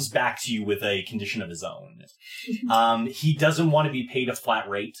comes back to you with a condition of his own. He doesn't want to be paid a flat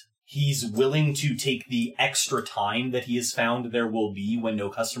rate. He's willing to take the extra time that he has found there will be when no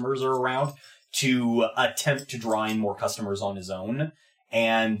customers are around to attempt to draw in more customers on his own.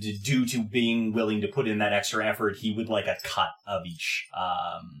 And due to being willing to put in that extra effort, he would like a cut of each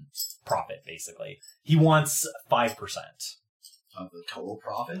profit, basically. He wants 5%. Of the total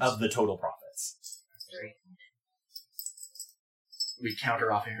profits? Of the total profits. 3. We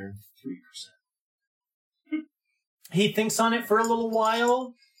counter offer him 3%. He thinks on it for a little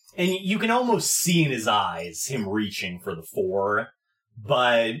while, and you can almost see in his eyes him reaching for the 4,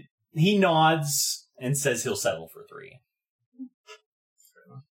 but he nods and says he'll settle for 3.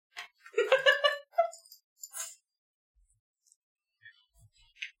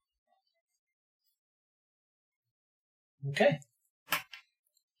 Okay.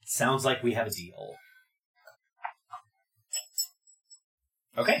 Sounds like we have a deal.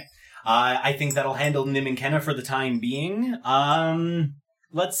 Okay. I think that'll handle Nim and Kenna for the time being.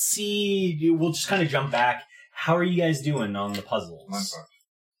 Let's see. We'll just kind of jump back. How are you guys doing on the puzzles? Mine's fucked.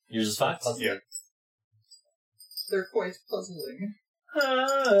 Yours is fucked? Yeah. They're quite puzzling.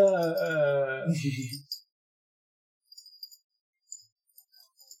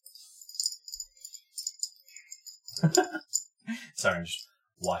 Sorry, I'm just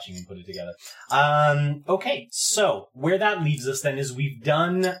watching him put it together. Okay, so where that leaves us then is we've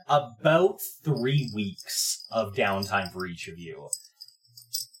done about 3 weeks of downtime for each of you.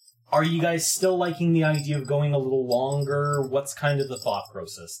 Are you guys still liking the idea of going a little longer? What's kind of the thought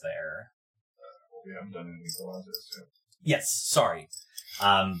process there? Well, we haven't done any of the Lazarus yet. Yes, sorry.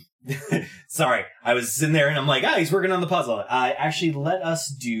 Sorry, I was sitting there and I'm like, he's working on the puzzle. Actually, let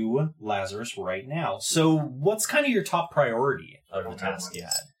us do Lazarus right now. So what's kind of your top priority of the task you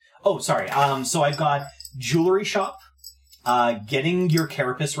had? Oh, sorry. So I've got jewelry shop, getting your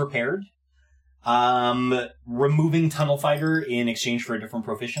carapace repaired, removing Tunnel Fighter in exchange for a different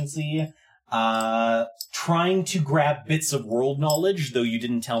proficiency, trying to grab bits of world knowledge, though you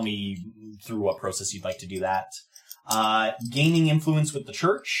didn't tell me through what process you'd like to do that. Gaining influence with the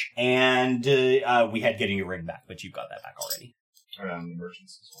church, and we had getting your ring back, but you've got that back already. And the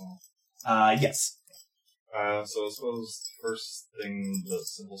merchants as well. Yes. So I suppose the first thing, the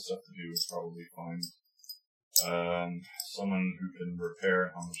simple stuff to do is probably find someone who can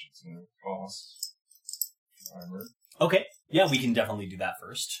repair how much it's going to cost armor. Okay. Yeah, we can definitely do that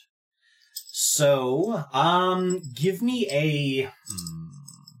first. So, give me a...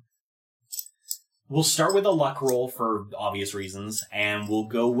 We'll start with a luck roll for obvious reasons, and we'll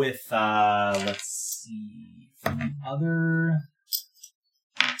go with, let's see, for the other...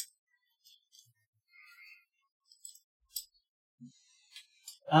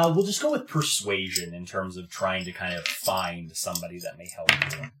 we'll just go with persuasion in terms of trying to kind of find somebody that may help you.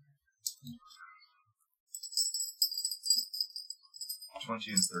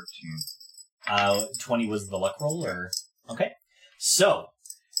 20 and 13. 20 was the luck roll, or... Okay. So,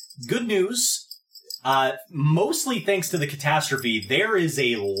 good news. Mostly thanks to the catastrophe, there is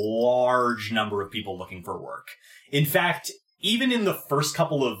a large number of people looking for work. In fact, even in the first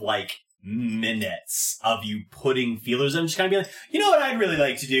couple of, minutes of you putting feelers, I'm just kind of being like, you know what I'd really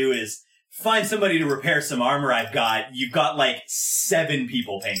like to do is find somebody to repair some armor I've got. You've got, 7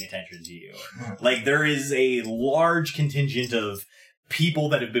 people paying attention to you. There is a large contingent of people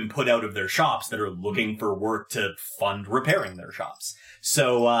that have been put out of their shops that are looking for work to fund repairing their shops.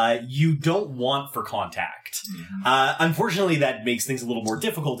 So, you don't want for contact. Unfortunately, that makes things a little more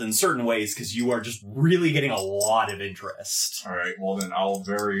difficult in certain ways because you are just really getting a lot of interest. Alright, well then I'll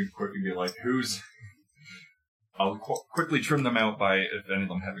very quickly be like, I'll quickly trim them out by if any of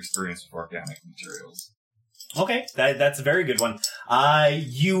them have experience with organic materials. Okay, that's a very good one.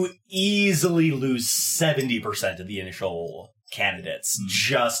 You easily lose 70% of the initial candidates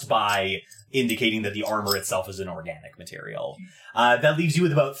just by indicating that the armor itself is an organic material. That leaves you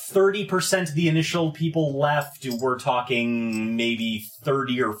with about 30% of the initial people left. We're talking maybe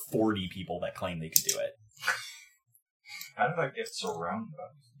 30 or 40 people that claim they could do it. How did I get surrounded by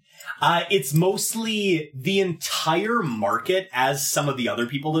this? It's mostly the entire market, as some of the other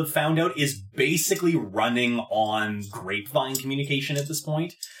people have found out, is basically running on grapevine communication at this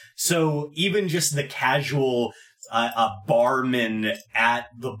point. So even just the casual a barman at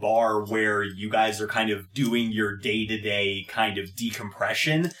the bar where you guys are kind of doing your day-to-day kind of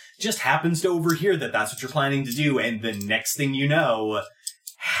decompression just happens to overhear that that's what you're planning to do, and the next thing you know,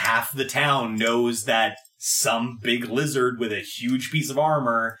 half the town knows that some big lizard with a huge piece of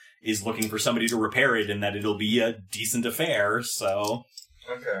armor is looking for somebody to repair it, and that it'll be a decent affair, so...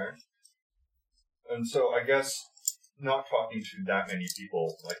 Okay. And so I guess not talking to that many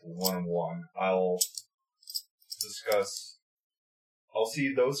people, one-on-one, I'll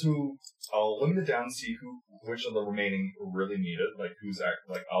see those who, I'll limit it down and see which of the remaining really need it,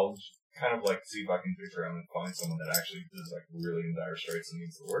 I'll kind of see if I can pick around and find someone that actually is really in dire straits and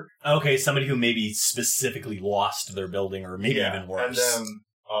needs the work. Okay, somebody who maybe specifically lost their building or maybe even worse. And then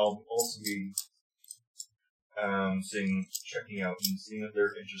I'll also be checking out and seeing if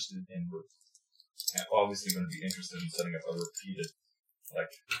they're interested in, obviously going to be interested in setting up a repeated,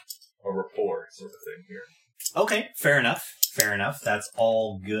 a rapport sort of thing here. Okay, fair enough. That's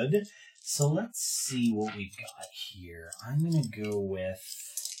all good. So let's see what we've got here. I'm going to go with...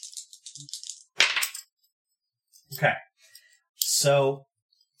 Okay. So,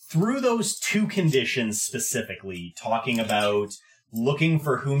 through those 2 conditions specifically, talking about looking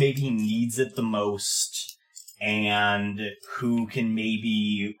for who maybe needs it the most and who can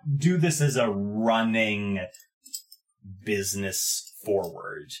maybe do this as a running business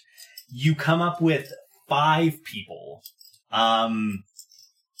forward, you come up with 5 people.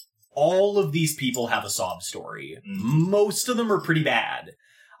 All of these people have a sob story. Most of them are pretty bad.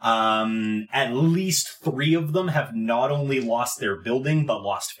 At least 3 of them have not only lost their building, but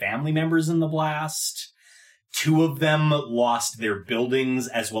lost family members in the blast. 2 of them lost their buildings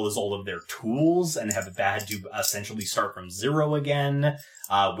as well as all of their tools and have had to essentially start from zero again,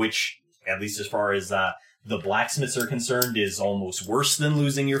 which, at least as far as the blacksmiths are concerned, is almost worse than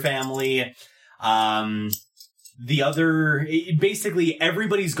losing your family. The other, basically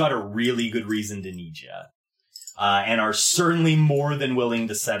everybody's got a really good reason to need you, and are certainly more than willing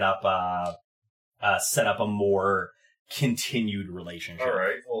to set up a more continued relationship. All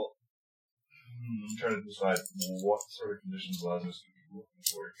right. Well, I'm trying to decide what sort of conditions Lazarus could be looking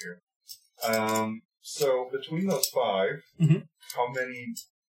for here. So between those 5, how many?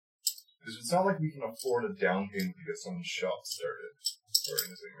 Because it's not like we can afford a down payment to get someone's shop started or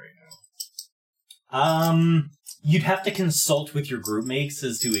anything right now. You'd have to consult with your group mates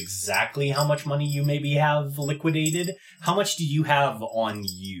as to exactly how much money you maybe have liquidated. How much do you have on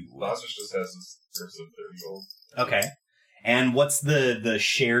you? Lazarus just has his purse of 30 gold. Okay. And what's the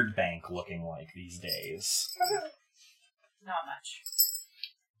shared bank looking like these days? Not much.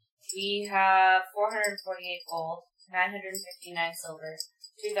 We have 448 gold, 959 silver,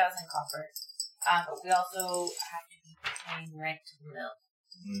 2,000 copper. But we also have to be paying rent to the mill,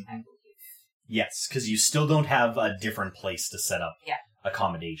 I believe. Yes, because you still don't have a different place to set up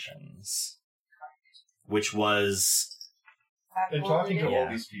accommodations. Correct. Which was... In talking to all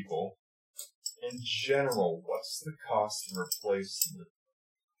these people, in general, what's the cost to replace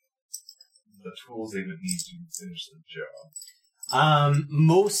the tools they would need to finish the job?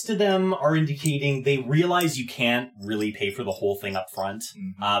 Most of them are indicating they realize you can't really pay for the whole thing up front,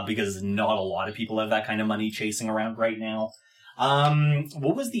 because not a lot of people have that kind of money chasing around right now.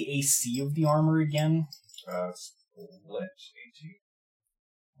 What was the AC of the armor again? Split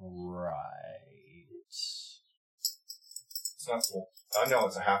 18. Right. It's not full. No,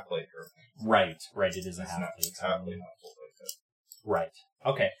 it's a half plate currently. Right, it is a half plate. It's half plate, not full plate. Right.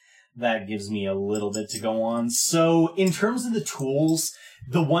 Okay. That gives me a little bit to go on. So, in terms of the tools,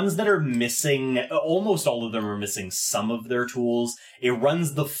 the ones that are missing, almost all of them are missing some of their tools. It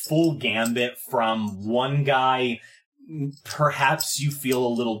runs the full gambit from one guy, perhaps you feel a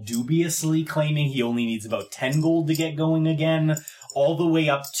little dubiously claiming he only needs about 10 gold to get going again, all the way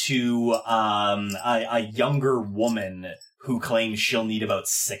up to a younger woman who claims she'll need about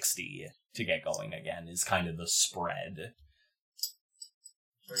 60 to get going again, is kind of the spread.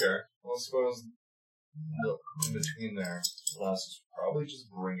 Okay. Well, I suppose in between there, let's probably just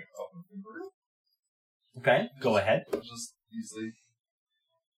bring it up in the group. Okay, go ahead. Just easily.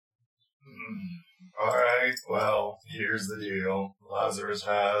 Alright, well, here's the deal. Lazarus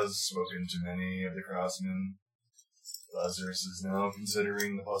has spoken to many of the craftsmen. Lazarus is now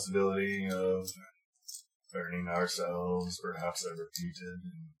considering the possibility of earning ourselves perhaps a repeated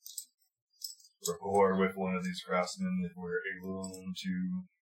rapport with one of these craftsmen if we're able to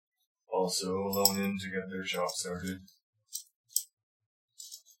also loan in to get their shop started.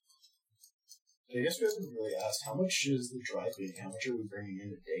 I guess we haven't really asked, how much is the dry cleaning? How much are we bringing in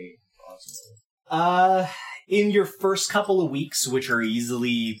a day, approximately? In your first couple of weeks, which are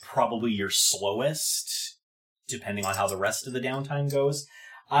easily probably your slowest, depending on how the rest of the downtime goes,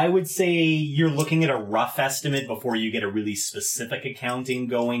 I would say you're looking at a rough estimate before you get a really specific accounting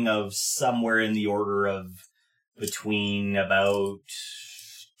going of somewhere in the order of between about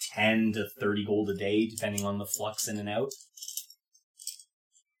 10 to 30 gold a day, depending on the flux in and out.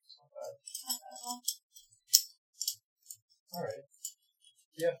 Alright.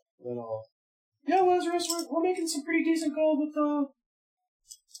 Yeah, then I'll... Yeah, Lazarus, we're making some pretty decent gold with the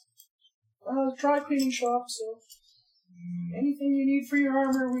dry cleaning shop, so anything you need for your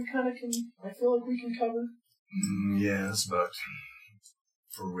armor, we kind of can, I feel like we can cover. Yes, but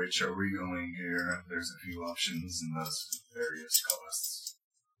for which are we going here? There's a few options and thus various costs.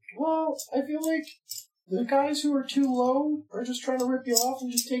 Well, I feel like the guys who are too low are just trying to rip you off and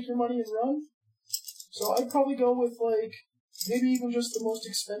just take your money and run. So I'd probably go with, like, maybe even just the most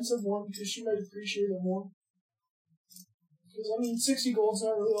expensive one, because she might appreciate it more. Because, I mean, 60 gold's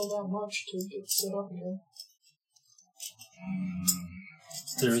not really all that much to get set up again.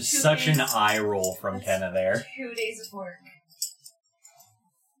 There's such an eye roll from Kenna there. 2 days of work.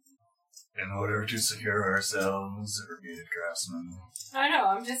 In order to secure ourselves a repeated craftsman. I know,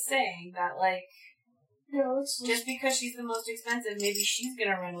 I'm just saying that, like, Yeah, that's... just because she's the most expensive, maybe she's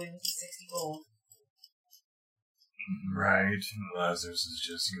gonna run away with the 60 gold. Right. Lazarus is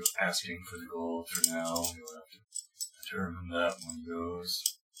just asking for the gold for now. We'll have to determine that when it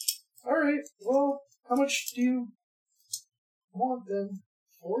goes. Alright, well, how much do you want then?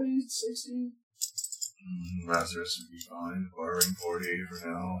 40, 60? Lazarus would be fine, borrowing 40 for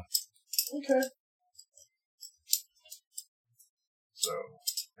now. Okay. So,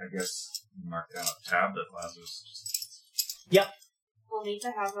 I guess mark down a tab that Lazarus... Yep. We'll need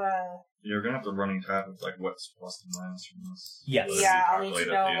to have a... You're gonna have the running tab of, like, what's plus and minus from this. Yes. Yeah, I'll need to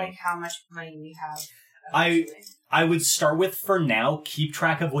know, like, how much money we have. I would start with, for now, keep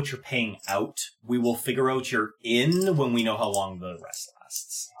track of what you're paying out. We will figure out your in when we know how long the rest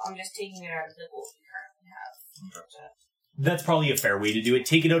lasts. I'm just taking it out of the gold we currently have. Okay. That's probably a fair way to do it.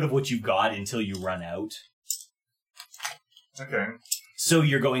 Take it out of what you've got until you run out. Okay. So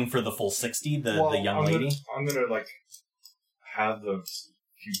you're going for the full 60, the young lady? I'm gonna, like, have those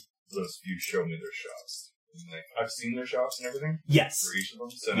few show me their shops. Like, I've seen their shops and everything Yes. for each of them,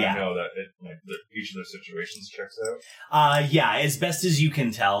 so Yeah. I know that each of their situations checks out. Yeah, as best as you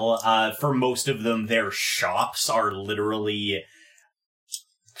can tell, for most of them, their shops are literally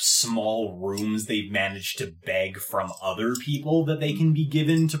small rooms they've managed to beg from other people that they can be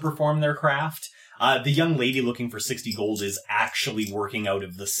given to perform their craft. The young lady looking for 60 gold is actually working out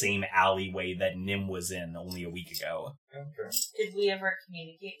of the same alleyway that Nim was in only a week ago. Okay. Did we ever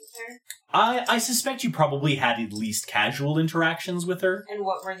communicate with her? I suspect you probably had at least casual interactions with her. And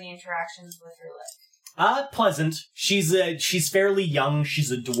what were the interactions with her like? Pleasant. She's fairly young.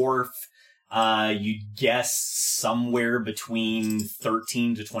 She's a dwarf. You'd guess somewhere between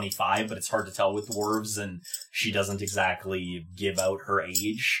 13 to 25, but it's hard to tell with dwarves, and she doesn't exactly give out her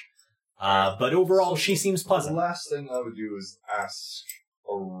age. But overall, she seems The pleasant. last thing I would do is ask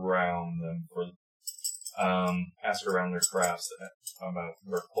around them ask around their crafts about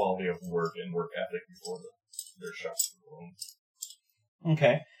their quality of work and work ethic before their shops are open.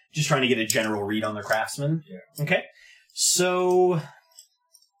 Okay. Just trying to get a general read on the craftsman? Yeah. Okay. So,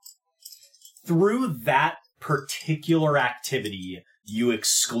 through that particular activity, you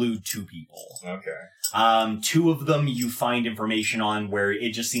exclude 2 people. Okay. 2 of them you find information on where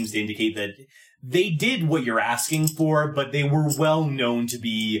it just seems to indicate that they did what you're asking for, but they were well known to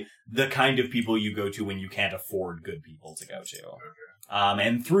be the kind of people you go to when you can't afford good people to go to. Okay.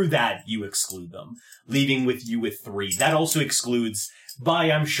 And through that, you exclude them, leaving you with 3. That also excludes,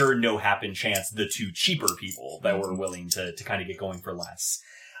 by I'm sure no happen chance, the 2 cheaper people that were willing to kind of get going for less.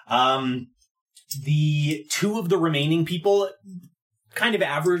 The 2 of the remaining people, kind of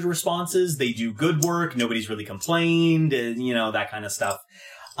average responses. They do good work. Nobody's really complained, that kind of stuff.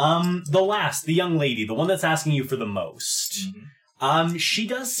 The young lady, the one that's asking you for the most, she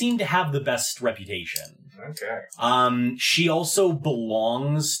does seem to have the best reputation. Okay. She also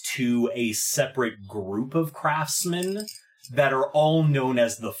belongs to a separate group of craftsmen that are all known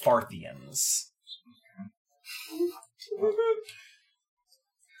as the Farthians.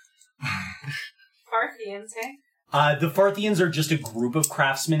 Parthians, hey? The Farthians are just a group of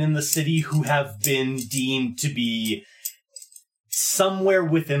craftsmen in the city who have been deemed to be somewhere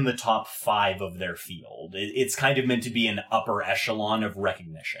within the top 5 of their field. It's kind of meant to be an upper echelon of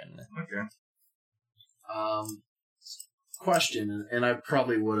recognition. Okay. Question, and I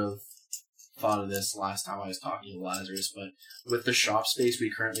probably would have thought of this last time I was talking to Lazarus, but with the shop space we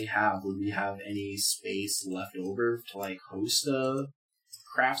currently have, would we have any space left over to, host a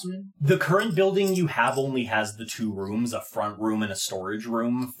craftsman? The current building you have only has the 2 rooms, a front room and a storage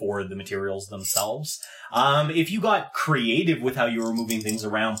room for the materials themselves. If you got creative with how you were moving things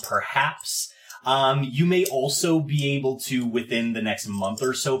around, perhaps, you may also be able to, within the next month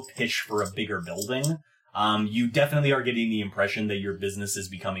or so, pitch for a bigger building. You definitely are getting the impression that your business is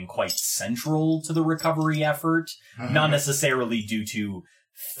becoming quite central to the recovery effort, not necessarily due to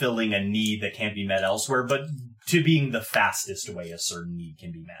filling a need that can't be met elsewhere, but to being the fastest way a certain need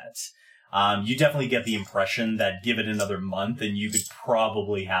can be met. You definitely get the impression that give it another month and you could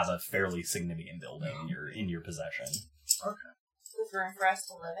probably have a fairly significant building in your possession. Okay. With room for us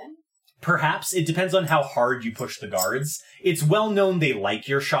to live in? Perhaps. It depends on how hard you push the guards. It's well known they like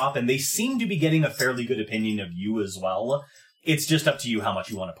your shop, and they seem to be getting a fairly good opinion of you as well. It's just up to you how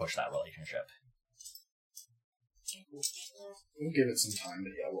much you want to push that relationship. We'll give it some time,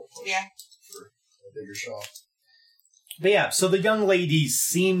 but we'll push for a bigger shop. But yeah, so the young lady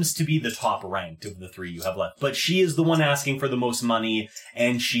seems to be the top ranked of the 3 you have left, but she is the one asking for the most money,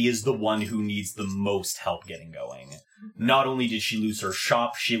 and she is the one who needs the most help getting going. Not only did she lose her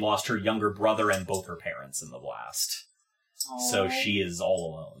shop, she lost her younger brother and both her parents in the blast. Aww. So she is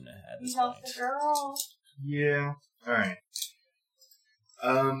all alone at this Help point. the girl. Yeah. Alright.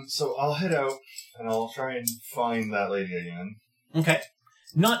 So I'll head out, and I'll try and find that lady again. Okay.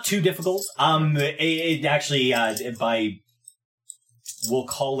 Not too difficult. It actually, we'll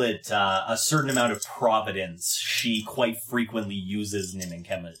call it a certain amount of providence. She quite frequently uses Nim and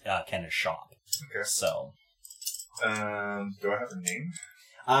Kenna's shop. Okay. So. Do I have her name?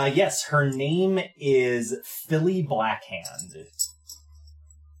 Yes, her name is Philly Blackhand.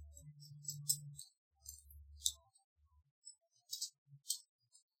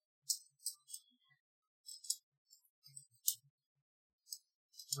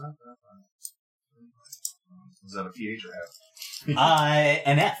 Is that a PH or F?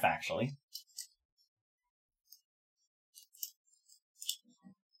 An F, actually.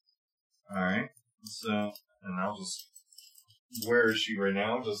 Alright. So, and I'll just... Where is she right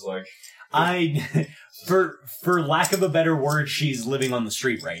now? Just like... For lack of a better word, she's living on the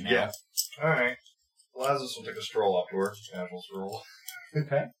street right now. Yeah. Alright. Lazarus will take a stroll up to her. Casual stroll.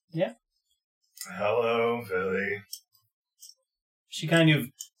 Okay. Yeah. Hello, Philly. She kind of...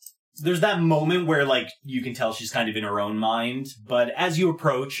 There's that moment where, like, you can tell she's kind of in her own mind, but as you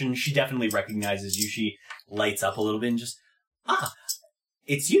approach, and she definitely recognizes you, she lights up a little bit and just,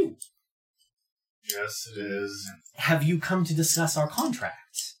 it's you. Yes, it is. Have you come to discuss our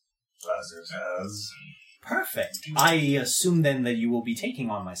contract? Lazarus has. Perfect. I assume then that you will be taking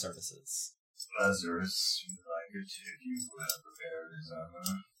on my services. Lazarus would like it if you have prepared his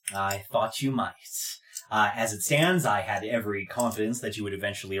armor. I thought you might. As it stands, I had every confidence that you would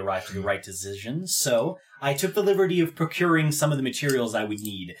eventually arrive to the right decision, so I took the liberty of procuring some of the materials I would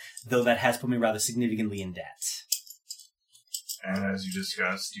need, though that has put me rather significantly in debt. And as you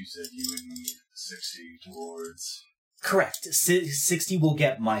discussed, you said you would need 60 towards... Correct. 60 will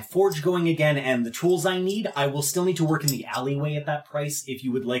get my forge going again, and the tools I need. I will still need to work in the alleyway at that price. If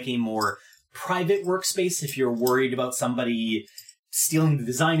you would like a more private workspace, if you're worried about somebody stealing the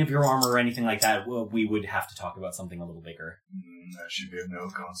design of your armor or anything like that, well, we would have to talk about something a little bigger. That should be of no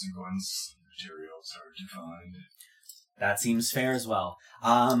consequence. Materials hard to find. That seems fair as well.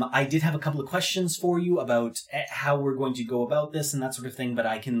 I did have a couple of questions for you about how we're going to go about this and that sort of thing, but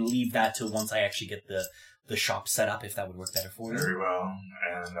I can leave that till once I actually get the shop set up, if that would work better for you. Very well.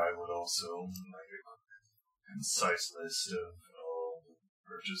 And I would also like a concise list of all the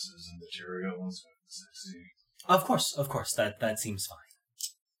purchases and materials with the 60. Of course. That seems fine.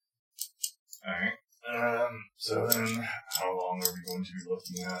 Alright. So then, how long are we going to be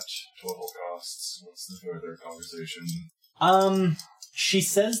looking at? Total costs? What's the further conversation? She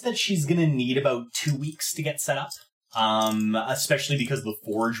says that she's gonna need about 2 weeks to get set up. Especially because the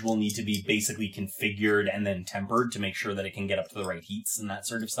forge will need to be basically configured and then tempered to make sure that it can get up to the right heats and that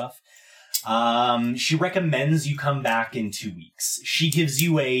sort of stuff. She recommends you come back in 2 weeks. She gives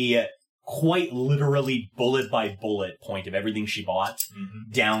you a quite literally bullet by bullet point of everything she bought,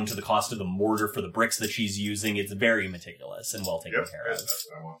 down to the cost of the mortar for the bricks that she's using. It's very meticulous and well taken care of. That's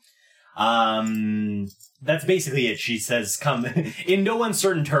what I want. That's basically it. She says, come, in no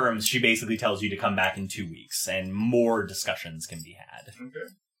uncertain terms, she basically tells you to come back in 2 weeks, and more discussions can be had.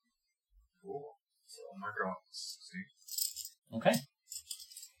 Okay. Cool. So I'll mark off 60. Okay.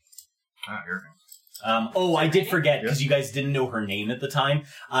 Here it goes. I did forget, because you guys didn't know her name at the time.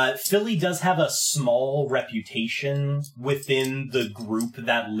 Philly does have a small reputation within the group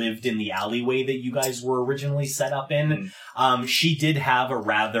that lived in the alleyway that you guys were originally set up in. She did have a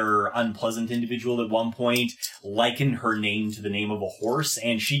rather unpleasant individual at one point liken her name to the name of a horse,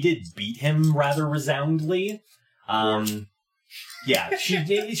 and she did beat him rather resoundingly. Yeah,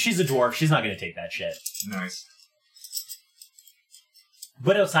 she's a dwarf. She's not going to take that shit. Nice.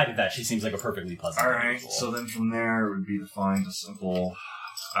 But outside of that, she seems like a perfectly pleasant individual. So then from there, it would be to find a simple...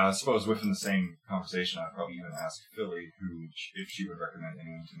 I suppose within the same conversation, I'd probably even ask Philly if she would recommend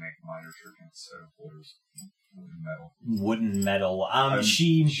anyone to make minor shirkings out of wooden metal. Wooden metal.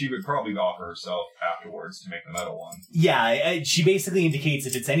 She would probably offer herself afterwards to make the metal one. Yeah, she basically indicates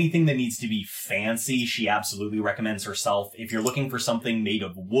if it's anything that needs to be fancy, she absolutely recommends herself. If you're looking for something made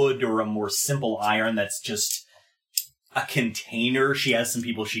of wood or a more simple iron that's just a container, she has some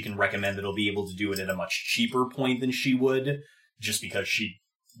people she can recommend that'll be able to do it at a much cheaper point than she would, just because she'd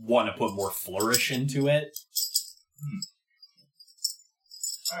want to put more flourish into it.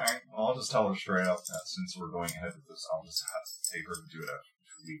 Alright, well, I'll just tell her straight up that since we're going ahead with this, I'll just have to take her to do it after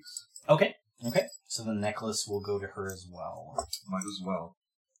 2 weeks. Okay. So the necklace will go to her as well. Might as well.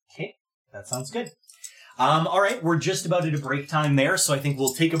 Okay, that sounds good. Alright, we're just about at a break time there, so I think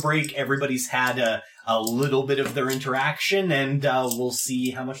we'll take a break. Everybody's had a little bit of their interaction, and we'll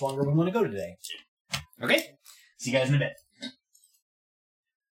see how much longer we want to go today. Okay, see you guys in a bit.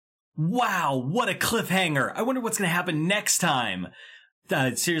 Wow, what a cliffhanger! I wonder what's going to happen next time.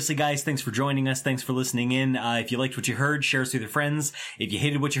 Seriously, guys, thanks for joining us. Thanks for listening in. If you liked what you heard, share us with your friends. If you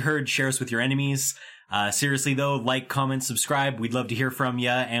hated what you heard, share us with your enemies. Seriously, though, like, comment, subscribe. We'd love to hear from you,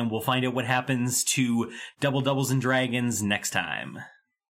 and we'll find out what happens to Double Doubles and Dragons next time.